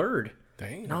 3-syllable word.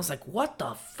 Dang. And I was like, what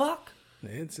the fuck?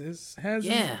 It has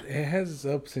Yeah. it has its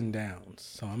ups and downs.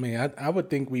 So I mean, I would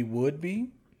think we would be.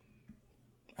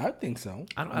 I think so.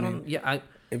 I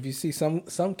If you see some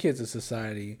kids in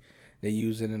society, they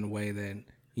use it in a way that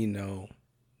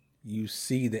you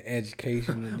see the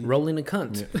education. And Rolling a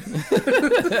cunt.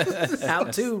 How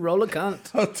to roll a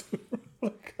cunt.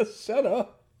 Shut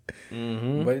up.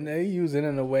 But they use it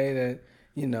in a way that,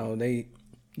 you know,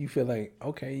 you feel like,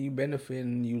 okay, you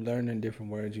benefiting, you learning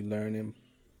different words, you learning.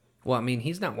 Well, I mean,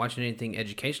 he's not watching anything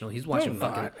educational. He's watching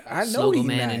fucking I know he's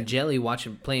Slogoman not. and Jelly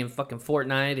playing fucking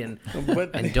Fortnite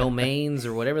and domains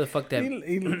or whatever the fuck that.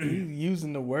 He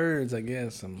using the words, I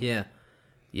guess. Yeah.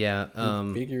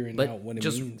 Figuring but out what it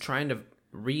just means. trying to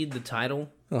read the title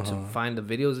to find the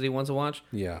videos that he wants to watch.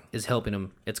 Yeah. Is helping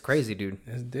him. It's crazy, dude.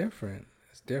 It's different.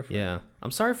 Yeah.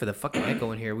 I'm sorry for the fucking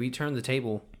echo in here. We turned the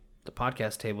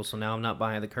podcast table, so now I'm not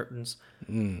behind the curtains.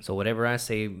 So whatever I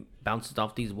say bounces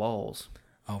off these walls.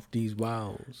 Off these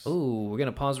walls. Oh, we're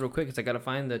gonna pause real quick because I gotta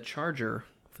find the charger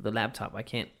for the laptop. I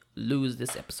can't lose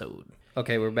this episode.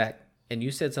 Okay, we're back. And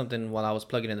you said something while I was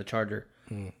plugging in the charger,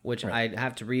 which I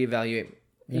have to reevaluate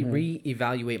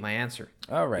my answer.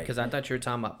 All right. Because I thought you were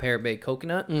talking about Parrot Bay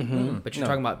coconut, but you're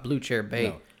talking about Blue Chair Bay.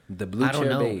 No, the Blue I don't Chair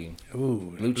know. Bay.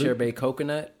 Ooh, Blue Chair Bay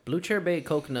coconut Blue Chair Bay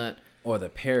coconut, or the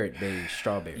Parrot Bay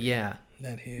strawberry. yeah.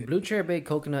 that hit. Blue Chair Bay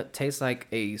coconut tastes like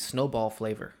a snowball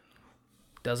flavor,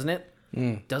 doesn't it?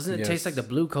 Doesn't it taste like the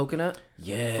blue coconut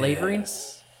flavoring?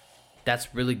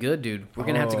 That's really good, dude. We're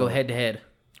gonna have to go head to head.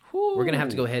 We're gonna have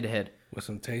to go head to head. With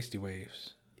some tasty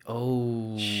waves.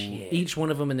 Oh, each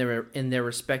one of them in their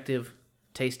respective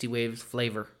Tasty Waves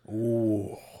flavor.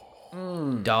 Ooh.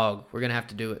 Dog, we're gonna have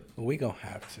to do it. We gonna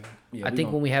have to. Yeah, I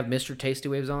think when we have Mr. Tasty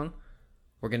Waves on,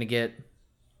 we're gonna get,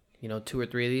 2 or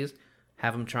 3 of these,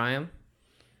 have him try them,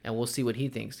 and we'll see what he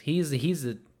thinks. He's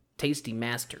the tasty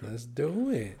master. Let's do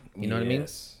it. You know what I mean?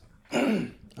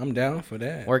 I'm down for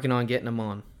that. Working on getting them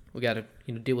on. We gotta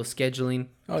deal with scheduling.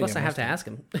 Oh, Plus, yeah, I have most to ask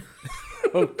him.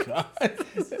 Oh God.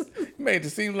 You made it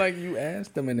seem like you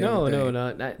asked him and No, everything.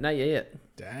 not yet.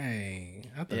 Dang.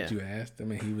 I thought Yeah. you asked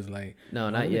him and he was like, No,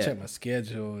 "Well, not let me yet. check my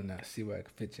schedule and I see where I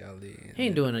can fit y'all in." He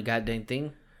ain't doing a goddamn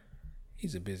thing.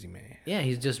 He's a busy man. Yeah,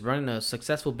 he's just running a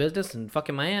successful business and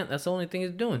fucking my aunt. That's the only thing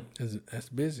he's doing. That's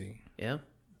busy. Yeah.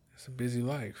 It's a busy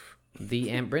life. The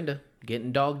Aunt Brenda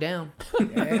getting dogged down.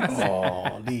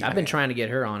 Oh, I've been trying to get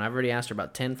her on. I've already asked her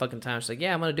about 10 fucking times. She's like,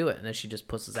 yeah, I'm going to do it. And then she just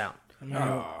pusses out.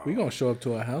 We're going to show up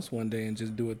to her house one day and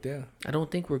just do it there. I don't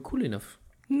think we're cool enough.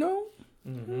 No.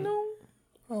 No.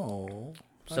 Oh.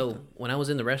 So when I was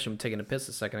in the restroom taking a piss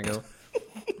a second ago,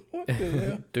 What the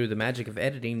hell? through the magic of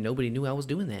editing, nobody knew I was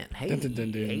doing that. Hey, Dun, dun,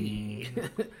 dun, dun. hey.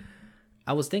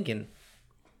 I was thinking,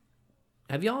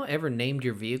 have y'all ever named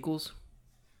your vehicles?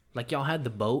 Like y'all had the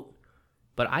boat,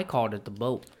 but I called it the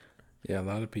boat. Yeah, a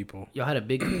lot of people. Y'all had a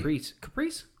big Caprice.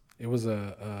 Caprice? It was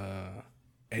a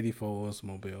 84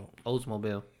 Oldsmobile.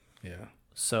 Oldsmobile. Yeah.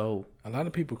 So, A lot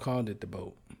of people called it the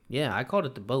boat. yeah, I called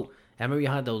it the boat. I remember you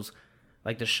had those,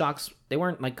 like the shocks, they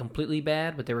weren't like completely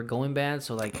bad, but they were going bad.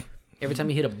 So like every time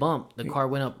you hit a bump, the car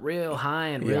went up real high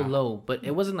and real Yeah. low, but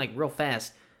it wasn't like real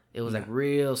fast. It was like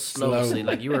real slow. So,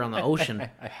 like you were on the ocean.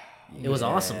 It was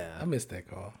awesome. I missed that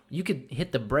call. You could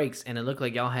hit the brakes and it looked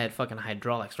like y'all had fucking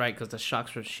hydraulics, right? Because the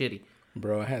shocks were shitty.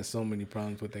 Bro, I had so many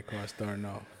problems with that car starting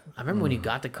off. I remember when you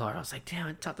got the car, I was like, damn,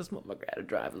 I taught this motherfucker how to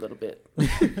drive a little bit.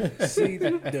 See,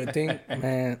 the thing,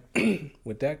 man,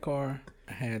 with that car,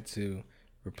 I had to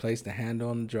replace the handle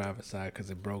on the driver's side because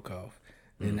it broke off.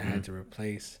 Then I had to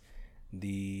replace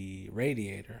the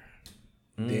radiator.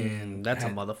 Then That's I a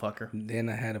had- motherfucker. Then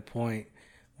I had a point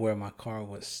where my car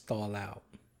would stall out,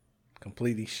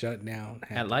 completely shut down.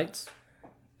 At lights?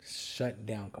 Shut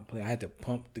down completely. I had to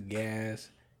pump the gas,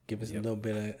 give us a little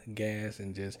bit of gas,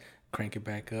 and just crank it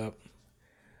back up.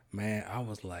 Man, I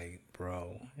was like,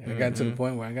 bro. I got to the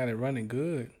point where I got it running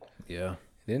good. Yeah.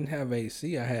 Didn't have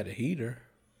AC. I had a heater.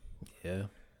 Yeah.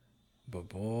 But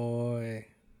boy,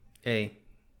 Hey,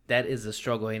 that is a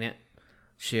struggle, ain't it?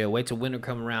 Shit, wait till winter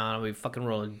come around. I'll be fucking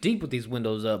rolling deep with these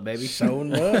windows up, baby.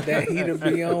 showing up, that heater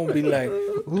be on, be like,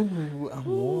 ooh, I'm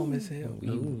warm as hell.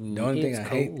 Ooh, The only thing it's I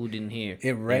hate, cold in here.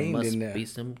 it rained there must in there. be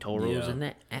some toros Yeah. in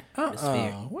that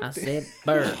atmosphere. what I the- said,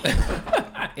 bird.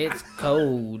 It's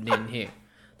cold in here.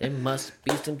 There must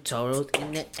be some toros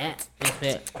in the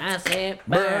atmosphere. I said,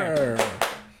 bird. brr.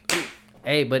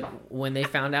 Hey, but when they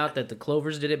found out that the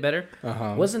Clovers did it better,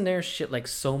 wasn't their shit like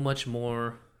so much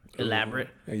more elaborate?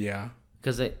 Yeah.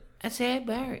 Because I said,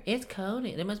 bird, it's cold.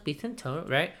 There must be some toros,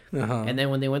 right? And then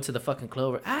when they went to the fucking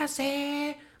Clover, I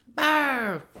said,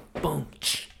 bird. Boom,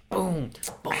 boom,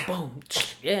 boom, boom.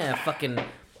 Yeah, fucking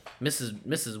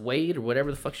Mrs. Wade or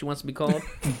whatever the fuck she wants to be called.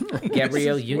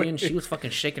 Gabrielle Union, she was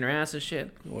fucking shaking her ass and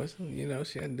shit. What's, you know,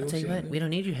 she had to do Tell you what, we don't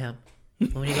need your help.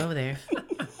 When you go over there,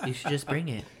 you should just bring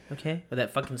it, okay? Or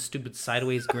that fucking stupid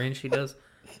sideways grin she does.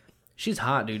 She's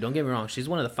hot, dude. Don't get me wrong. She's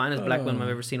one of the finest black women I've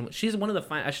ever seen. She's one of the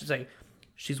I should say,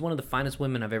 she's one of the finest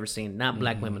women I've ever seen. Not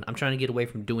black women. I'm trying to get away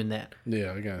from doing that.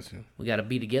 Yeah, I got you. We got to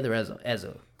be together as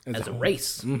a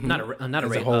race, not a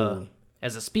race, whole.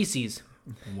 as a species.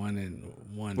 One and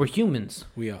one. We're humans.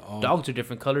 We are all. Dogs are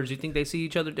different colors. You think they see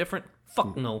each other different?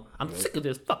 Fuck no. I'm sick of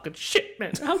this fucking shit,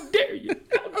 man. How dare you?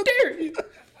 How dare you?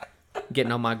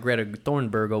 Getting on my Greta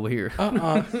Thunberg over here.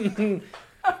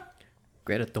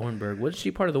 Greta Thunberg. Wasn't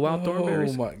she part of the Wild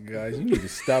Thornberries? Oh my gosh, you need to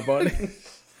stop on it.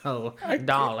 Oh,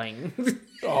 darling.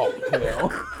 Oh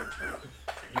hell.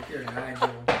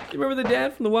 You remember the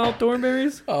dad from the Wild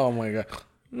Thornberries? Oh my god.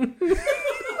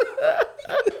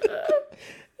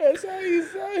 That's how you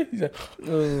say. He's like,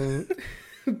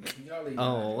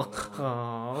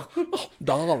 Oh,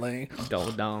 darling.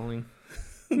 darling.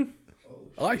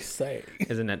 I say.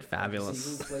 Isn't that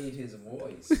fabulous? Who played his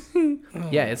voice?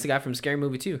 Yeah, it's the guy from Scary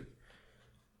Movie 2.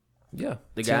 Yeah,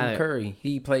 The Tim guy- Curry.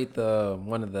 He played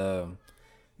one of the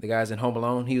guys in Home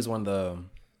Alone. He was one of the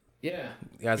Yeah.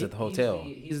 guys at the hotel.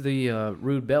 He's the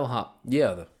rude bellhop.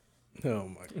 Yeah, Oh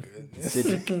my goodness.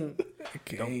 Cedric.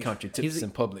 Okay. Don't count your tips He's- in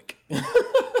public.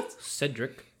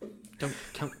 Cedric. Don't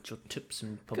count your tips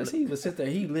in public. Because he would sit there,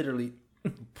 he literally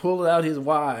pulled out his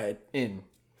wide and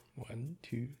 1,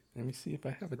 2. Let me see if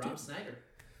I have a tip. Snyder.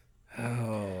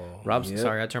 Oh. Rob, Yep.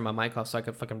 sorry, I turned my mic off so I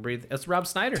could fucking breathe. That's Rob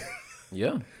Snyder.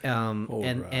 yeah. And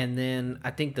Rob. and then I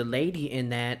think the lady in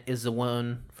that is the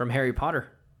one from Harry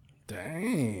Potter.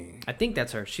 Dang. I think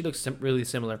that's her. She looks really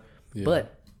similar. Yeah.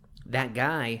 But that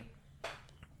guy,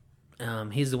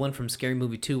 he's the one from Scary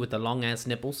Movie 2 with the long ass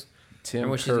nipples.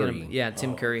 Tim Remember when Curry. yeah,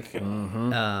 Tim Curry.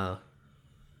 Remember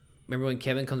when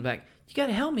Kevin comes back? You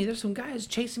gotta help me. There's some guys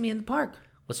chasing me in the park.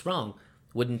 What's wrong?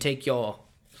 Wouldn't take your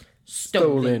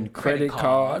stolen credit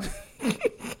card.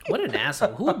 What an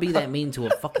asshole. Who would be that mean to a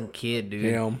fucking kid, dude?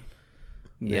 Him.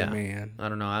 Yeah. That man. I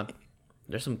don't know.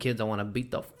 There's some kids I want to beat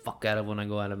the fuck out of when I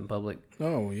go out in public.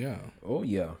 Oh yeah. Oh,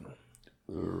 yeah.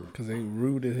 Cause they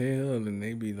rude as hell and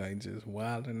they be like just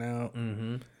wilding out.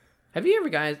 Have you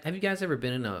guys ever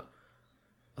been in a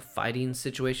fighting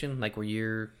situation like where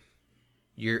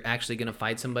you're actually gonna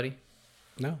fight somebody?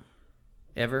 No.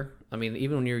 Ever? I mean,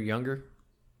 even when you're younger.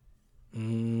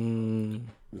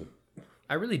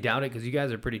 I really doubt it because you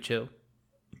guys are pretty chill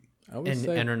I would and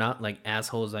say are not like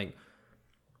assholes, like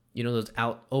those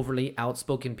overly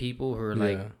outspoken people who are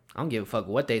like, Yeah. I don't give a fuck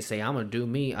what they say. I'm gonna do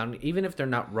me. Even if they're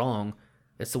not wrong,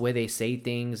 it's the way they say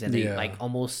things and they Yeah. like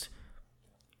almost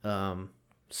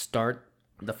start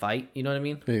the fight. You know what I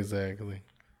mean? exactly.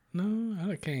 No,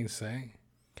 I can't say.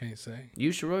 Can't say.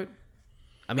 You, Sherrod?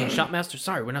 I mean, Shopmaster.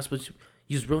 Sorry, we're not supposed to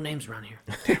use real names around here.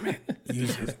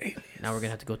 Use his alias. Now we're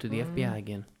gonna have to go through the FBI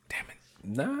again. Damn it.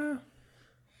 Nah.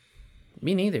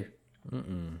 Me neither.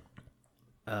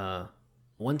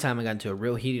 One time I got into a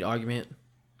real heated argument,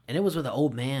 and it was with an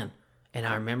old man. And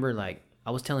I remember, like,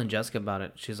 I was telling Jessica about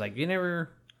it. She's like, "You never?"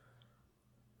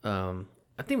 I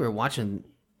think we were watching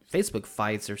Facebook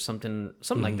fights or something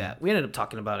like that. We ended up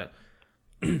talking about it.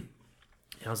 And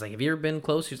I was like, "Have you ever been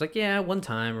close?" She's like, "Yeah, one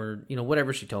time," or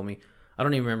whatever she told me. I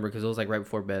don't even remember because it was like right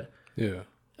before bed. Yeah.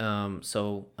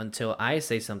 So until I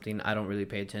say something, I don't really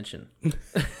pay attention.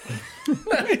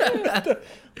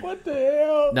 What the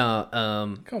hell?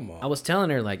 No, Come on. I was telling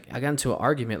her, like, I got into an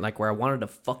argument, like, where I wanted to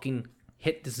fucking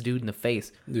hit this dude in the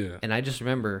face. Yeah. And I just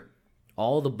remember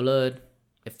all the blood.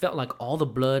 It felt like all the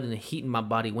blood and the heat in my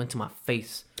body went to my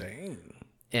face. Dang.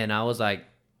 And I was, like,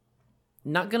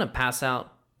 not going to pass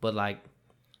out, but, like,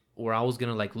 where I was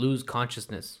going to, like, lose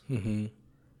consciousness. Mm-hmm.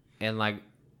 And, like,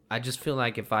 I just feel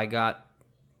like if I got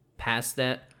past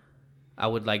that, I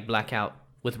would, like, black out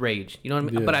with rage. You know what I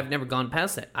mean? Yeah. But I've never gone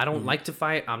past that. I don't like to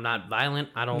fight. I'm not violent.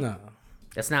 I don't. No.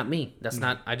 That's not me. That's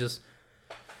not. I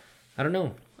don't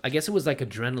know. I guess it was like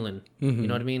adrenaline. You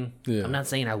know what I mean? Yeah. I'm not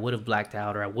saying I would have blacked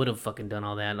out or I would have fucking done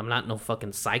all that. I'm not no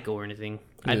fucking psycho or anything.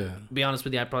 Yeah. Be honest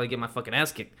with you, I'd probably get my fucking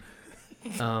ass kicked.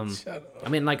 Shut up. I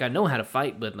mean, like, I know how to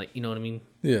fight, but, like, you know what I mean?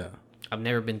 Yeah. I've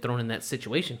never been thrown in that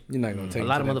situation. You're not gonna take A it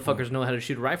lot to of that motherfuckers point. know how to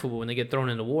shoot a rifle, but when they get thrown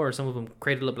into war, some of them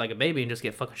cradle up like a baby and just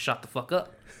get fucking shot the fuck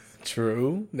up.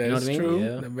 True. That's what I mean? true.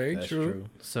 Yeah, That's very that's true.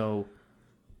 So,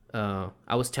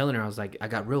 I was telling her, I was like, I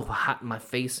got real hot in my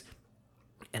face,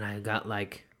 and I got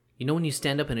like, when you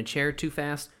stand up in a chair too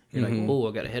fast, you're like, oh,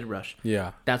 I got a head rush.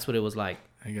 Yeah. That's what it was like.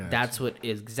 I got That's what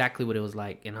is exactly what it was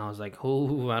like. And I was like,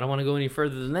 oh, I don't want to go any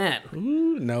further than that.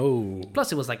 Ooh, no.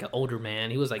 Plus, it was like an older man.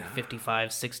 He was like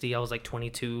 55, 60. I was like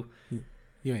 22.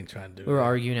 You ain't trying to do We were that.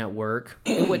 arguing at work.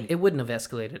 It wouldn't have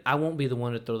escalated. I won't be the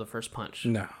one to throw the first punch.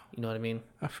 No. You know what I mean?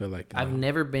 I feel like I've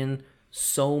never been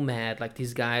so mad like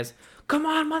these guys. Come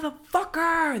on,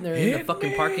 motherfucker! And they're in the Hit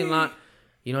fucking me. parking lot.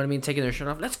 You know what I mean? Taking their shirt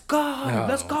off. Let's go,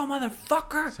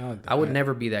 motherfucker. I would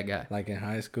never be that guy. Like in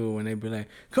high school when they be like,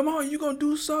 "Come on, you gonna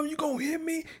do something? You gonna hit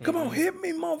me? Come on, hit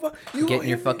me, motherfucker! You Get gonna in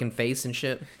your hit me? fucking face and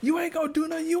shit. You ain't gonna do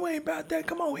nothing. You ain't about that.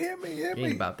 Come on, hit me, hit You me."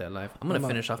 ain't about that life. I'm gonna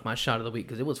finish off my shot of the week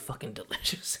because it was fucking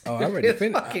delicious. Oh, I already It's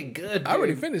finished. fucking good. I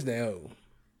already dude. finished that.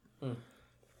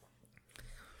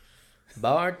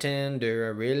 Bartender, I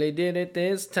really did it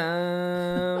this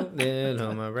time. Did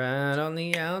on my right on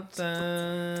the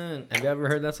outside. Have you ever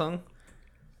heard that song?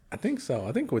 I think so.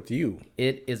 I think with you.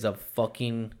 It is a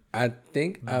fucking I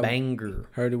think I banger.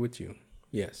 heard it with you.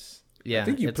 Yes. Yeah, I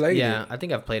think you it's- played Yeah, it. I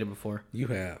think I've played it before. You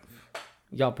have.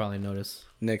 Y'all probably notice.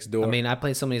 Next door. I mean, I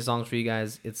play so many songs for you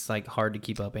guys. It's like hard to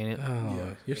keep up, ain't it?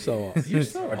 yeah. You're so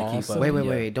awesome.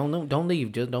 Wait. Don't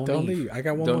leave. Just don't Don't leave. leave. I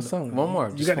got one more song. One more.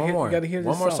 You Just gotta one hear. more. You gotta hear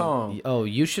one this more song. song. Oh,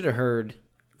 you should have heard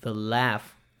the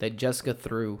laugh that Jessica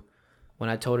threw when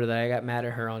I told her that I got mad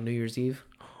at her on New Year's Eve.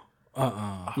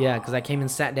 Yeah, because I came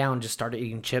and sat down and just started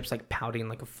eating chips, like pouting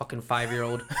like a fucking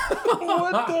 5-year-old.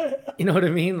 What the? You know what I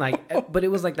mean? Like, but it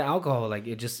was like the alcohol. Like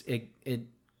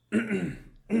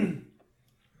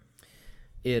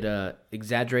it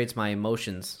exaggerates my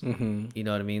emotions. Mm-hmm. You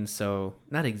know what I mean? So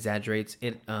not exaggerates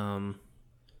it.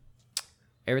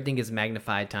 Everything gets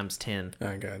magnified times 10.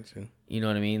 I got you. You know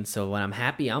what I mean? So when I'm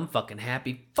happy, I'm fucking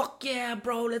happy. Fuck yeah,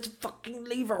 bro. Let's fucking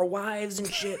leave our wives and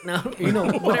shit now. You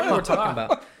know, whatever we're talking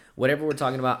about. Whatever we're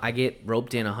talking about, I get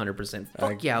roped in 100%.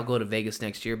 Fuck yeah, I'll go to Vegas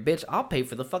next year. Bitch, I'll pay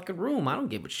for the fucking room. I don't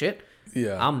give a shit.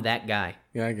 Yeah. I'm that guy.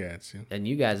 Yeah, I got you. And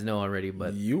you guys know already,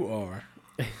 but... You are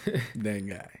that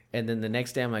guy. And then the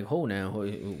next day, I'm like, oh, now,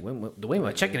 the way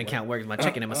my checking account works, my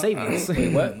checking and my savings.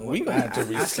 What? We gonna have to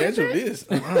reschedule this.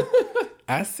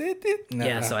 I said it. Nah.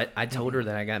 Yeah, so I told her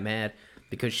that I got mad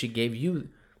because she gave you...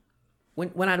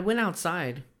 When I went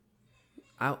outside,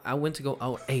 I went to go,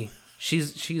 oh, hey,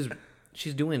 she's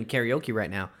doing karaoke right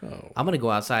now. Oh. I'm going to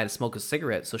go outside and smoke a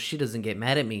cigarette so she doesn't get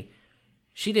mad at me.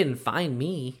 She didn't find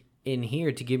me in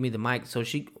here to give me the mic. So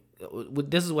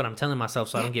this is what I'm telling myself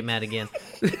so I don't get mad again.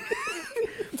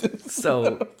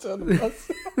 So.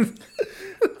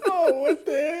 Oh, what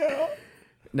the hell?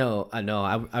 No,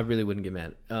 I really wouldn't get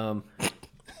mad.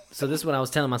 So this is what I was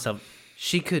telling myself.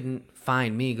 She couldn't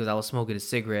find me because I was smoking a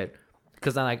cigarette.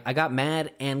 Because I got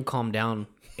mad and calmed down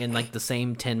in like the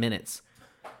same 10 minutes.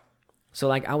 So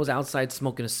like I was outside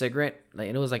smoking a cigarette, like,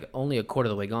 and it was like only a quarter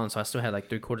of the way gone, so I still had like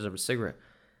 3/4 of a cigarette.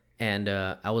 And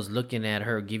I was looking at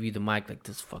her give you the mic like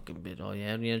this fucking bitch. Oh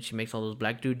yeah, she makes all those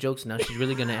black dude jokes. Now she's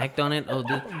really gonna act on it. Oh,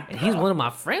 dude. And he's one of my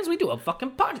friends. We do a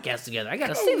fucking podcast together. I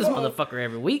gotta see this motherfucker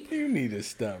every week. You need to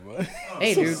stop, bro.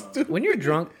 Hey, dude, when you're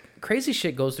drunk, crazy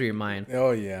shit goes through your mind.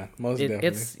 Oh yeah, most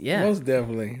definitely. Most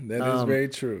definitely. That is very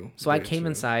true. So I came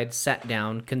inside, sat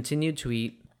down, continued to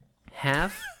eat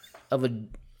half of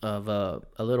a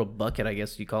little bucket, I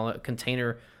guess you call it, a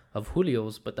container of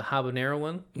Julio's, but the habanero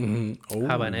one,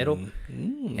 habanero.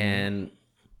 And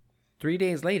 3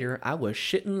 days later, I was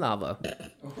shitting lava.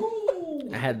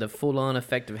 I had the full-on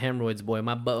effect of hemorrhoids, boy.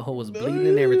 My butthole was bleeding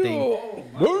and everything.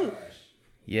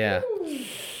 Yeah.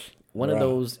 One of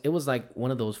those, it was like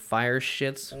one of those fire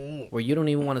shits where you don't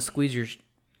even want to squeeze your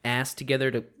ass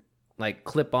together to like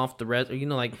clip off the rest. Or, you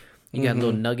know, like you got a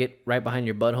little nugget right behind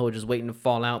your butthole just waiting to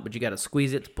fall out, but you got to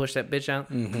squeeze it to push that bitch out.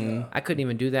 I couldn't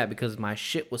even do that because my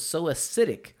shit was so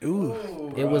acidic.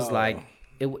 Ooh, it was like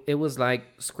it was like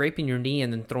scraping your knee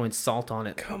and then throwing salt on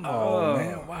it. Come on,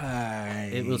 man. Why?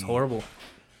 It was horrible.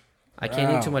 I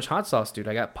can't eat too much hot sauce, dude.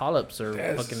 I got polyps or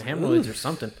fucking hemorrhoids or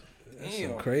something.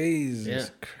 Some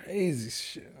crazy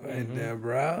shit right there,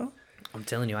 bro. I'm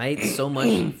telling you, I ate so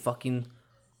much fucking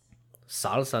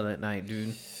salsa that night,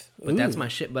 dude. But that's my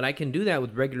shit. But I can do that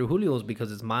with regular Julio's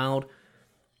because it's mild.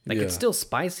 Like, it's still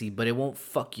spicy, but it won't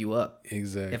fuck you up.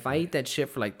 Exactly. If I eat that shit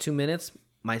for like 2 minutes,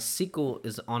 my cecal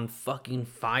is on fucking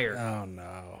fire. Oh,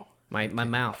 no. My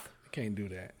mouth. I can't do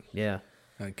that. Yeah.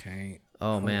 I can't.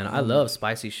 Oh, man. I love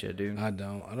spicy shit, dude. I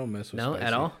don't mess with No, spicy.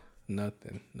 at all?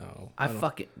 Nothing. No. I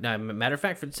fuck it. No, matter of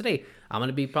fact, for today, I'm going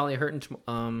to be probably hurting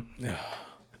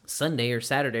Sunday or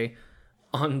Saturday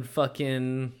on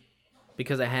fucking...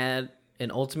 Because I had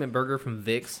an ultimate burger from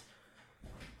Vic's,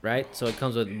 right? So it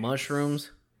comes with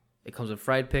mushrooms, it comes with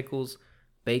fried pickles,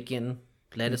 bacon,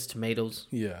 lettuce, tomatoes,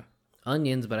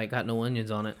 onions, but I got no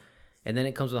onions on it. And then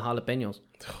it comes with jalapenos.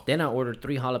 Then I ordered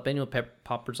 3 jalapeno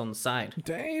poppers on the side.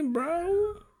 Dang,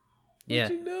 bro. Yeah.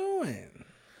 What you doing?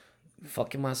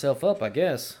 Fucking myself up, I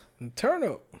guess.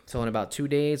 Turnip. So in about 2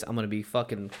 days, I'm going to be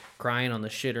fucking crying on the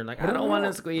shitter. Like, I don't want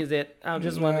to squeeze it. I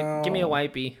just want to... Give me a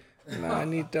wipey. No, I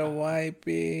need the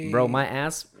wipey. Bro, my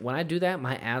ass, when I do that,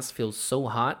 my ass feels so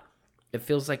hot. It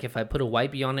feels like if I put a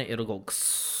wipey on it, it'll go...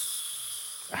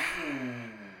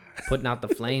 Putting out the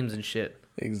flames and shit.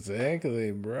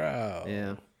 Exactly, bro.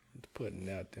 Yeah. Putting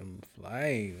out them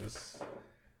flames.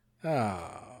 Oh.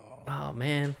 Oh,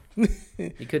 man.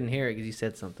 You couldn't hear it because you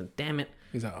said something. Damn it.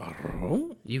 He's like,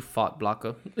 oh. You fought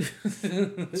Blanco.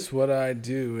 That's what I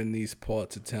do in these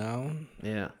parts of town.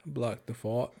 Yeah. Block the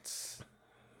faults.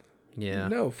 Yeah.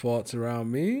 No faults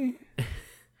around me.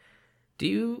 Do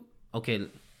you... Okay.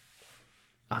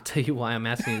 I'll tell you why I'm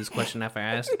asking you this question after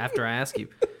I ask you.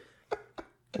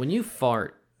 When you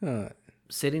fart,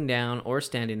 sitting down or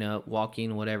standing up,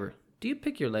 walking, whatever, do you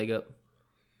pick your leg up?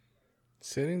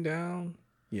 Sitting down?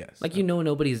 Yes. Like you know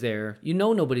nobody's there. You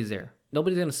know nobody's there.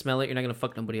 Nobody's going to smell it. You're not going to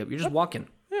fuck nobody up. You're just walking.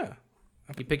 Yeah.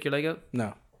 You pick your leg up?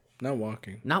 No. Not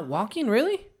walking. Not walking?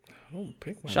 Really? I don't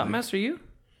pick my leg. Shotmaster, you?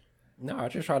 No, I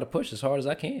just try to push as hard as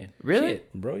I can. Really?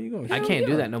 Shit. Bro, you gonna... I can't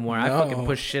do that no more. I No. fucking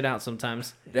push shit out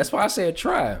sometimes. That's why I said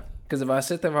try. Because if I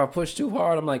sit there, if I push too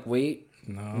hard, I'm like, wait.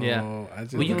 No. Yeah. I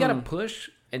just... Well, you got to push,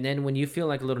 and then when you feel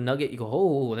like a little nugget, you go,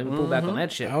 oh, let me pull back on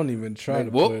that I shit. don't even try to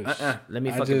Whoop. push. Let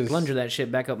me I fucking just- plunger that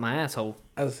shit back up my asshole.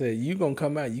 I said, you gonna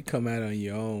come out, you come out on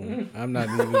your own. I'm not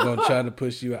even gonna try to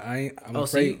push you. I'm Oh,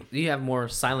 so afraid. you have more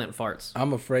silent farts.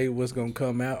 I'm afraid what's gonna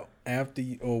come out after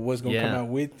you, or what's gonna come Yeah. out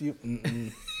with you.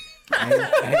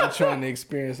 I ain't trying to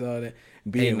experience all that.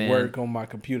 Be Hey, at man. work on my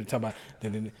computer talking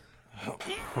about.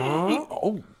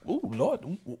 Oh,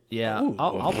 Lord. Yeah, Ooh.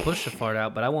 I'll push the fart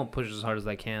out, but I won't push as hard as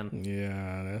I can.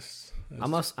 Yeah, that's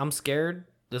I'm scared.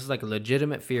 This is like a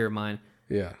legitimate fear of mine,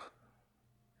 yeah.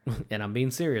 and I'm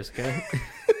being serious. Okay.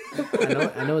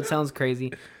 I know it sounds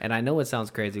crazy, and I know it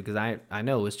sounds crazy because I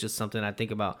know it's just something I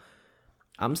think about.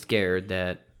 I'm scared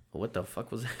that what the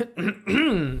fuck was that?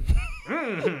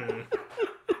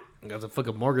 Got a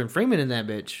fucking Morgan Freeman in that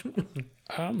bitch.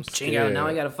 I'm Ching out, scared. now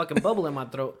I got a fucking bubble in my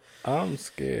throat. I'm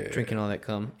scared. Drinking all that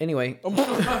cum. Anyway. What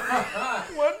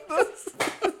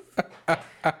the?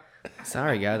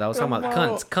 Sorry, guys. I was talking about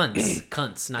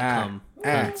cunts, not cum.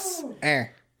 Cunts.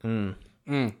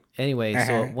 Anyway,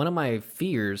 so one of my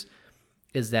fears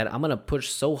is that I'm going to push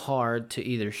so hard to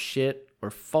either shit or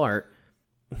fart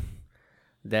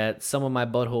that some of my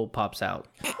butthole pops out.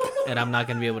 And I'm not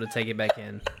going to be able to take it back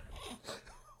in.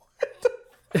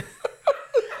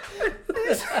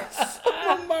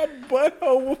 My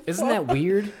butthole. Isn't that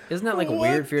weird? Isn't that like a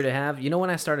weird fear to have? You know when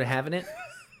I started having it?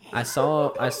 I saw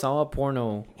a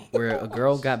porno where a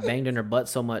girl got banged in her butt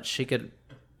so much she could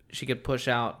push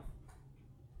out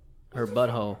her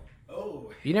butthole.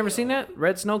 Oh. You never seen that?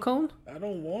 Red snow cone? I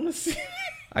don't want to see.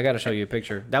 I gotta show you a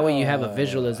picture. That way you have a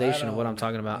visualization of what I'm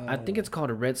talking about. I think it's called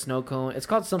a red snow cone. It's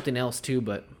called something else too,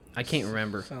 but I can't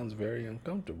remember. Sounds very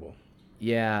uncomfortable.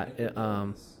 Yeah.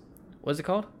 What's it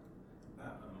called?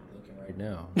 Right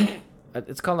now.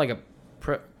 It's called like a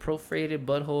perforated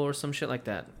butthole or some shit like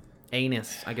that.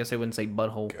 Anus. I guess I wouldn't say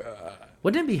butthole. God.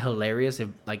 Wouldn't it be hilarious if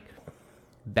like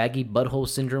baggy butthole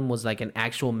syndrome was like an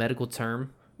actual medical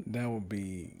term? That would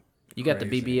be. You got the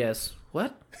BBS.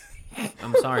 What?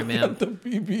 I'm sorry, ma'am. The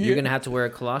BBS. You're gonna have to wear a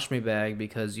colostomy bag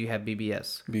because you have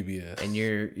BBS. BBS. And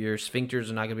your sphincters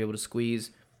are not gonna be able to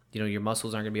squeeze. You know, your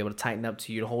muscles aren't gonna be able to tighten up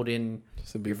to you to hold in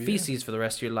your feces for the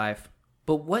rest of your life.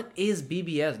 But what is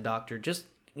BBS, doctor? Just,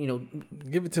 you know,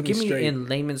 Give it to me give straight. me in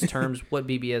layman's terms what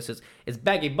BBS is. It's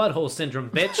baggy butthole syndrome,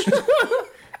 bitch.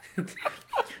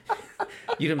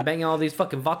 You done bang all these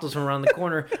fucking bottles from around the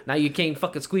corner. Now you can't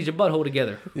fucking squeeze your butthole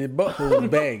together. Your butthole is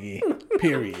baggy.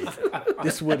 Period.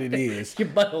 That's what it is. Your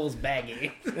butthole's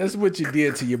baggy. That's what you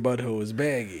did to your butthole is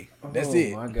baggy. That's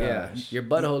it. My gosh. Yeah, your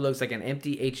butthole looks like an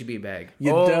empty HEB bag.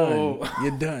 You're done.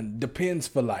 You're done. Depends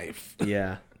for life.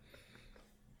 Yeah.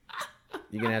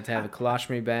 You're gonna have a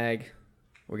colostomy bag.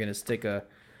 We're gonna stick a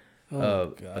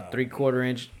 3/4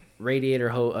 inch radiator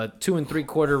hose, a 2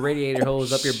 3/4 radiator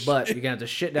hose up your butt. You're gonna have to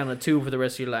shit down a tube for the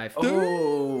rest of your life.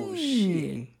 Oh,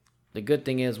 shit. The good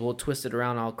thing is we'll twist it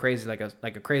around all crazy like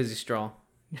a crazy straw.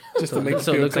 Just to make you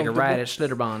So it feel looks like a comfortable. riot at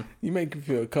Schlitterbahn. You make you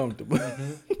feel comfortable.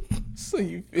 So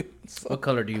you feel so. What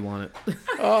color do you want it?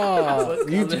 Oh,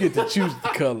 you get to choose the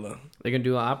color. They're gonna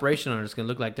do an operation on it. It's gonna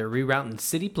look like they're rerouting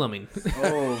city plumbing.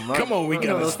 Oh, my. Come on, we You know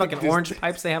gotta those stick fucking this- orange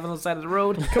pipes they have on the side of the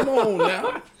road? Come on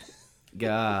now.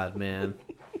 God, man.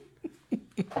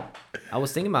 I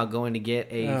was thinking about going to get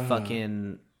a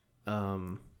fucking,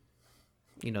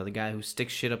 you know, the guy who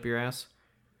sticks shit up your ass.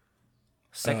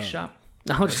 Sex shop?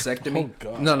 No, just Vasectomy? Oh,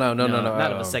 God. No. not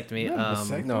a vasectomy.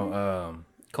 vasectomy.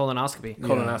 Colonoscopy.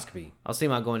 Colonoscopy. I was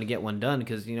thinking about going to get one done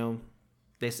because, you know,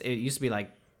 it used to be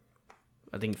like,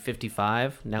 I think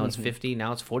 55. Now it's 50.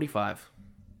 Now it's 45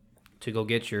 to go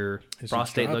get your Is it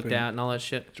prostate looked dropping? at and all that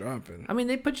shit. Dropping. I mean,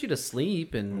 they put you to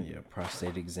sleep and Yeah,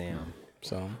 prostate exam.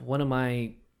 So one of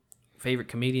my favorite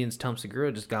comedians, Tom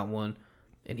Segura, just got one,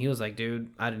 and he was like, "Dude,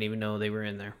 I didn't even know they were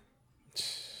in there."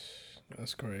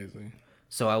 That's crazy.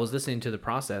 So I was listening to the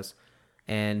process,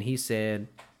 and he said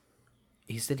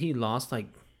he lost like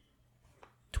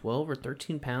 12 or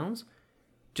 13 pounds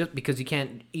just because you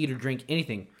can't eat or drink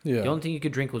anything. Yeah. The only thing you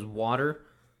could drink was water.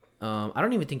 I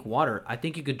don't even think water. I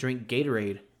think you could drink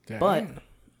Gatorade, but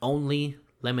only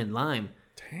lemon lime.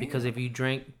 Because if you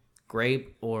drink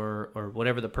grape or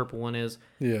whatever the purple one is,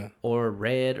 Yeah. or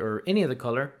red or any other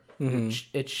color,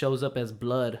 it shows up as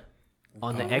blood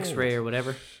on the X-ray or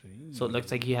whatever. So it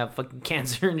looks like you have fucking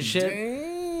cancer and shit.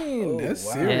 Dang, that's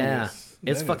wow. serious.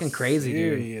 Yeah, it's That fucking is crazy,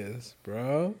 dude. serious,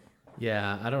 bro.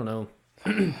 Yeah, I don't know.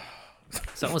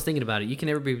 So I was thinking about it. You can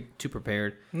never be too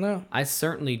prepared. No. I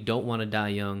certainly don't want to die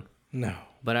young, No.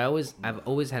 but I've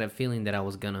always had a feeling that I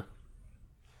was gonna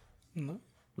No.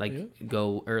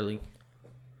 go early.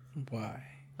 Why?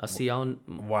 I'll see y'all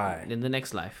Why? in the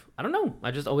next life. I don't know.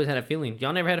 I just always had a feeling.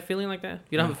 Y'all never had a feeling like that?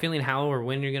 You don't have a feeling how or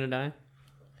when you're gonna die?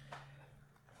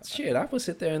 Shit, I would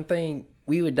sit there and think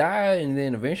we would die, and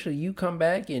then eventually you come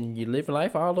back and you live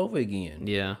life all over again.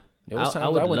 Yeah. There was I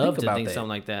times would I would love think to about think that. something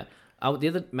like that. The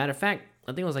other matter of fact,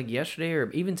 I think it was like yesterday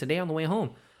or even today on the way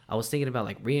home. I was thinking about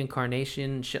like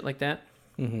reincarnation, shit like that,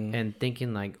 and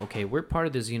thinking like, okay, we're part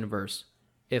of this universe.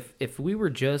 If we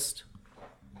were just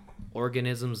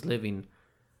organisms living,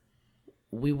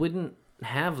 we wouldn't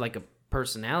have like a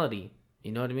personality.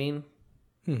 You know what I mean?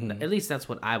 At least that's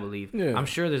what I believe. Yeah. I'm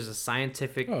sure there's a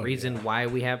scientific reason why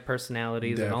we have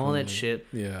personalities and all that shit.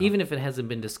 Yeah. Even if it hasn't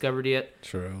been discovered yet.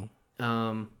 True.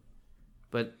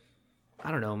 But I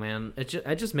don't know, man. It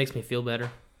just makes me feel better.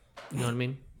 You know what I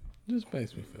mean? Just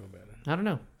makes me feel better. I don't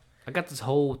know. I got this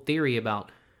whole theory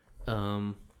about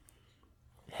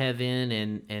heaven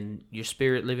and your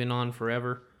spirit living on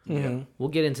forever. Mm-hmm. We'll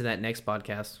get into that next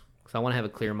podcast because I want to have a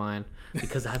clear mind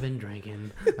because I've been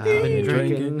drinking. I've been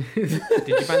drinking. Did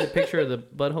you find the picture of the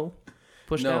butthole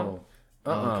pushed out? No.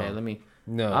 Oh, okay, let me.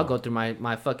 No. I'll go through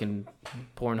my fucking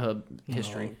Pornhub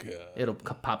history. Oh, God. It'll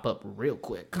pop up real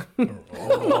quick.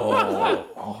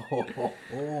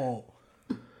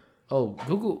 Oh,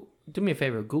 Google, do me a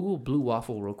favor. Google blue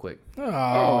waffle real quick.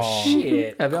 Oh,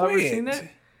 Shit. Have y'all ever quit. seen that?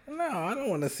 No, I don't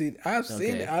want to see. I've seen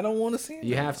Okay. it. I don't want to see it.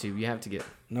 You have to. You have to get.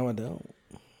 No, I don't.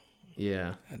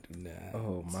 Yeah. I do not.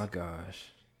 Oh my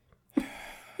gosh.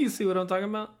 You see what I'm talking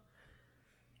about?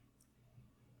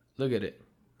 Look at it.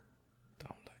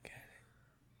 Don't look at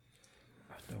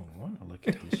it. I don't want to look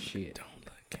at this shit. Don't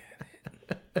look at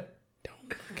it. Don't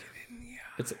look at it in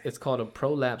the eye. It's called a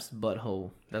prolapsed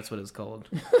butthole. That's what it's called.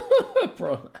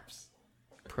 Prolapse.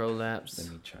 Prolapse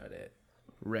Let me try that.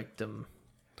 rectum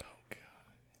Oh God,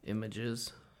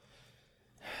 images.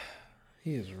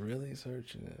 he is really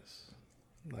searching this.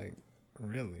 Like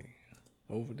really,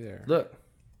 over there. Look.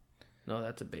 No,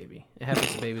 that's a baby. It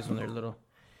happens to babies when they're little.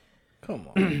 Come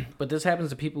on. But this happens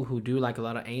to people who do like a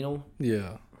lot of anal.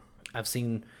 Yeah. I've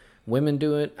seen women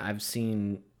do it. I've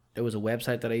seen there was a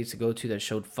website that I used to go to that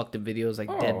showed fucked up videos like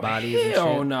dead bodies and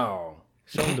Oh shit. no.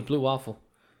 Show them the blue waffle.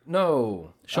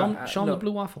 No. Show them no. the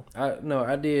blue waffle.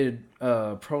 I did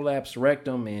prolapse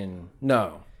rectum and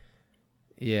no.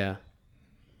 Yeah.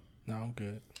 No, I'm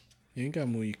good. You ain't got to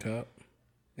move your cup.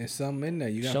 There's something in there.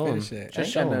 You got to Show 'em. finish that. I Just ain't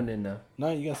show got 'em. nothing in there.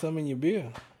 No, you got something in your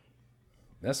beer.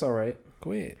 That's all right.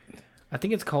 Quit. I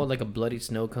think it's called like a bloody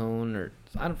snow cone or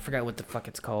I don't forget what the fuck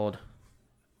it's called.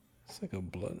 It's like a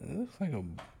blood. It looks like a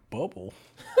bubble.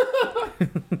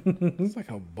 It's like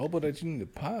a bubble that you need to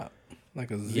pop. Like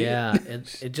a zip. Yeah,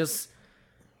 it just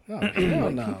No,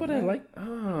 hell no. People that like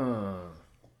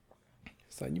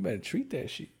It's like you better treat that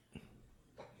shit.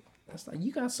 that's like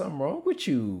you got something wrong with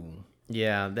you.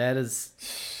 yeah, that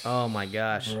is oh my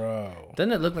gosh. Bro.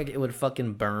 Doesn't it look like it would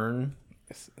fucking burn?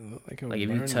 It look like, it Like if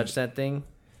you touch that thing?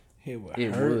 it would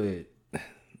It hurt. would.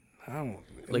 I don't.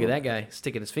 Look at that guy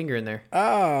sticking his finger in there.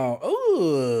 Oh,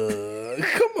 ooh,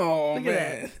 come on, Look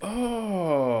at man.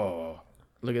 Oh.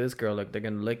 Look at this girl. Look, they're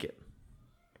gonna lick it.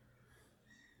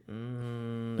 Let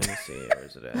me see.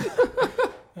 Where's it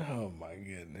at? Oh my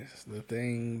goodness, the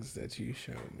things that you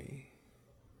showed me.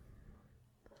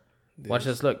 Watch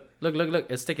this. Look.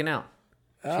 It's sticking out.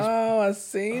 Oh, I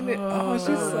seen it. Oh, she's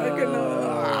sucking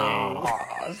on.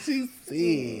 Oh, she's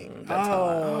sick.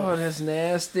 Oh, that's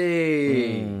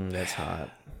nasty. That's hot.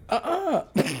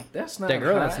 That's not That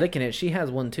girl hot. that's licking it, she has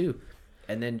one too.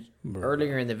 And then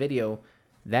earlier in the video,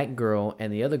 that girl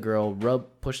and the other girl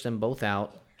pushed them both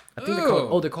out. I think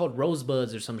they're called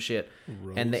rosebuds or some shit.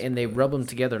 And they rub them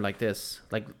together like this,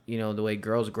 like you know the way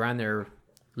girls grind their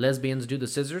lesbians do the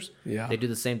scissors. Yeah. They do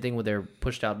the same thing with their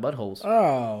pushed out buttholes.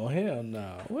 Oh hell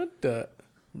no! What the,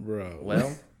 bro?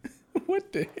 Well,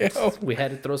 What the hell? We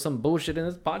had to throw some bullshit in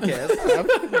this podcast.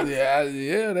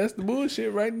 Yeah, that's the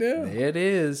bullshit right there. There it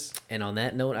is. And on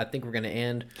that note, I think we're gonna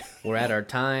end. We're at our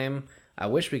time. I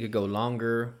wish we could go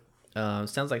longer.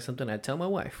 Sounds like something I'd tell my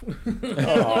wife. Quit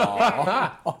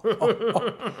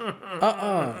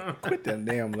that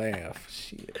damn laugh.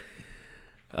 Shit.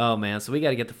 Oh man, so we got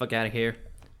to get the fuck out of here.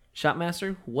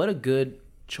 Shopmaster, what a good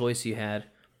choice you had.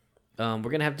 We're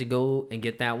gonna have to go and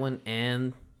get that one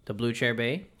and the Blue Chair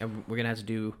Bay, and we're gonna have to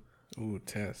do. Ooh,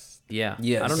 test. Yeah.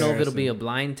 Yes. I don't know if it'll be a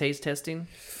blind taste testing.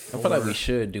 I feel like we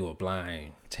should do a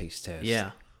blind taste test.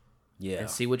 Yeah. Yeah. And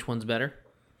see which one's better.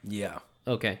 Yeah.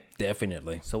 Okay.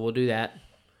 Definitely. So we'll do that.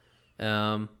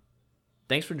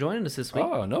 Thanks for joining us this week.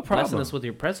 Oh, no problem. Blessing us with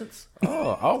your presence.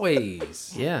 Oh,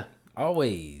 always. Yeah.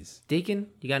 Always. Deacon,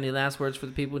 you got any last words for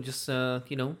the people? Just, send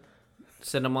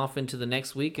them off into the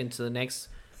next week, into the next,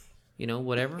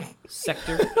 whatever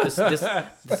sector. This,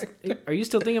 are you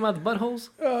still thinking about the buttholes?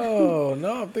 Oh,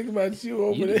 no, I'm thinking about you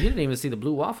over You there. didn't even see the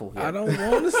blue waffle yet. I don't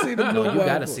want to see the blue No, you got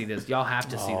to waffle. see this. Y'all have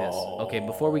to see this. Okay,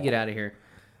 before we get out of here.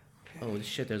 Oh,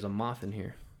 shit, there's a moth in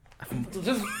here.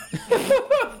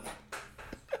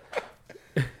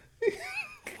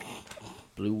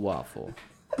 Blue waffle.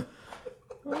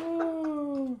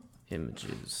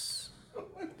 Images.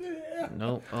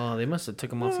 Nope. Oh, they must have took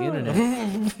them off the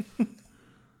internet.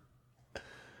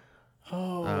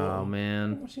 Oh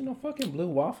man. Don't you know fucking blue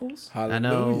waffles? Hallelujah. I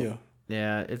know.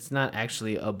 Yeah, it's not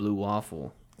actually a blue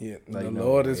waffle. Yeah, Like, the no,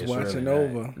 Lord is it's watching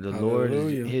really over. The Lord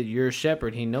Hallelujah. is your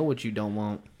shepherd. He know what you don't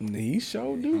want. He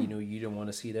sure do. You know you don't want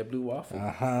to see that blue waffle.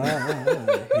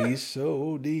 He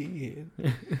sure did.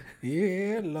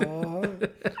 Yeah,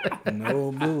 Lord.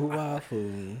 No blue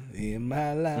waffle in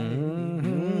my life.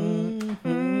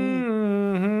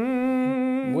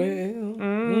 Well,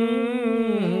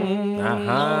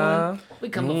 Uh-huh. We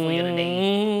come before you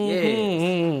today.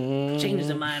 Changes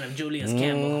the mind of Julius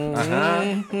Campbell.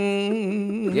 Uh-huh.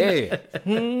 Yeah.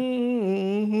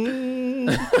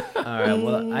 All right.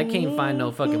 Well, I can't find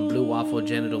no fucking blue waffle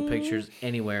genital pictures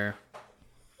anywhere.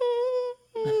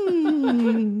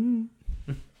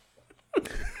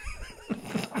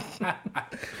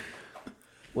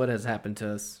 What has happened to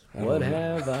us? What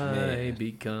have I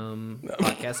become?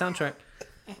 Podcast soundtrack.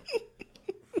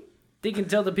 Deacon,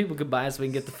 tell the people goodbye so we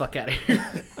can get the fuck out of here.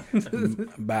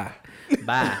 bye.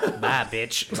 Bye. Bye,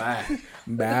 bitch. Bye.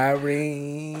 Bye,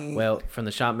 Ring. Well, from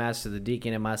the Shopmaster, the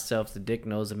Deacon, and myself, the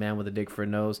Dicknose, the man with a dick for a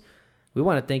nose, we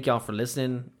want to thank y'all for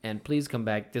listening, and please come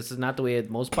back. This is not the way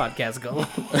most podcasts go.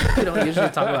 We don't usually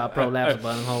talk about prolapse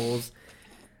buttonholes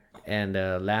and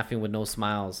laughing with no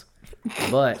smiles.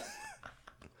 But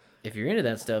if you're into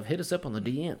that stuff, hit us up on the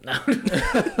DM.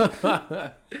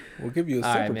 We'll give you a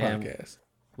All right, separate man. podcast.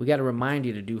 We got to remind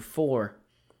you to do 4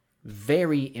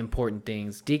 very important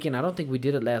things. Deacon, I don't think we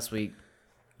did it last week,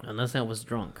 unless I was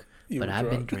drunk. You But were I've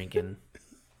been drunk. drinking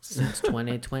since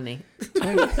 2020.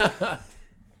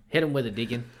 Hit them with it,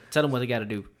 Deacon. Tell them what they got to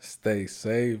do. Stay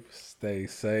safe. Stay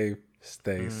safe.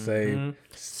 Stay safe.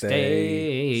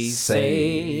 Stay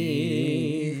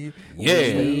safe.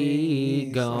 Yeah.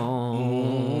 We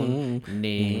gone,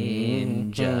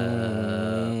 ninja.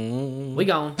 We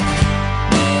gone.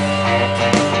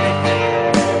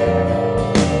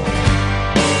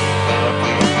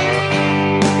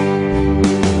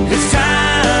 It's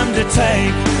time to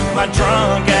take my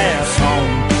drunk ass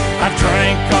home. I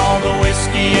drank all the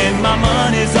whiskey and my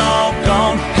money's on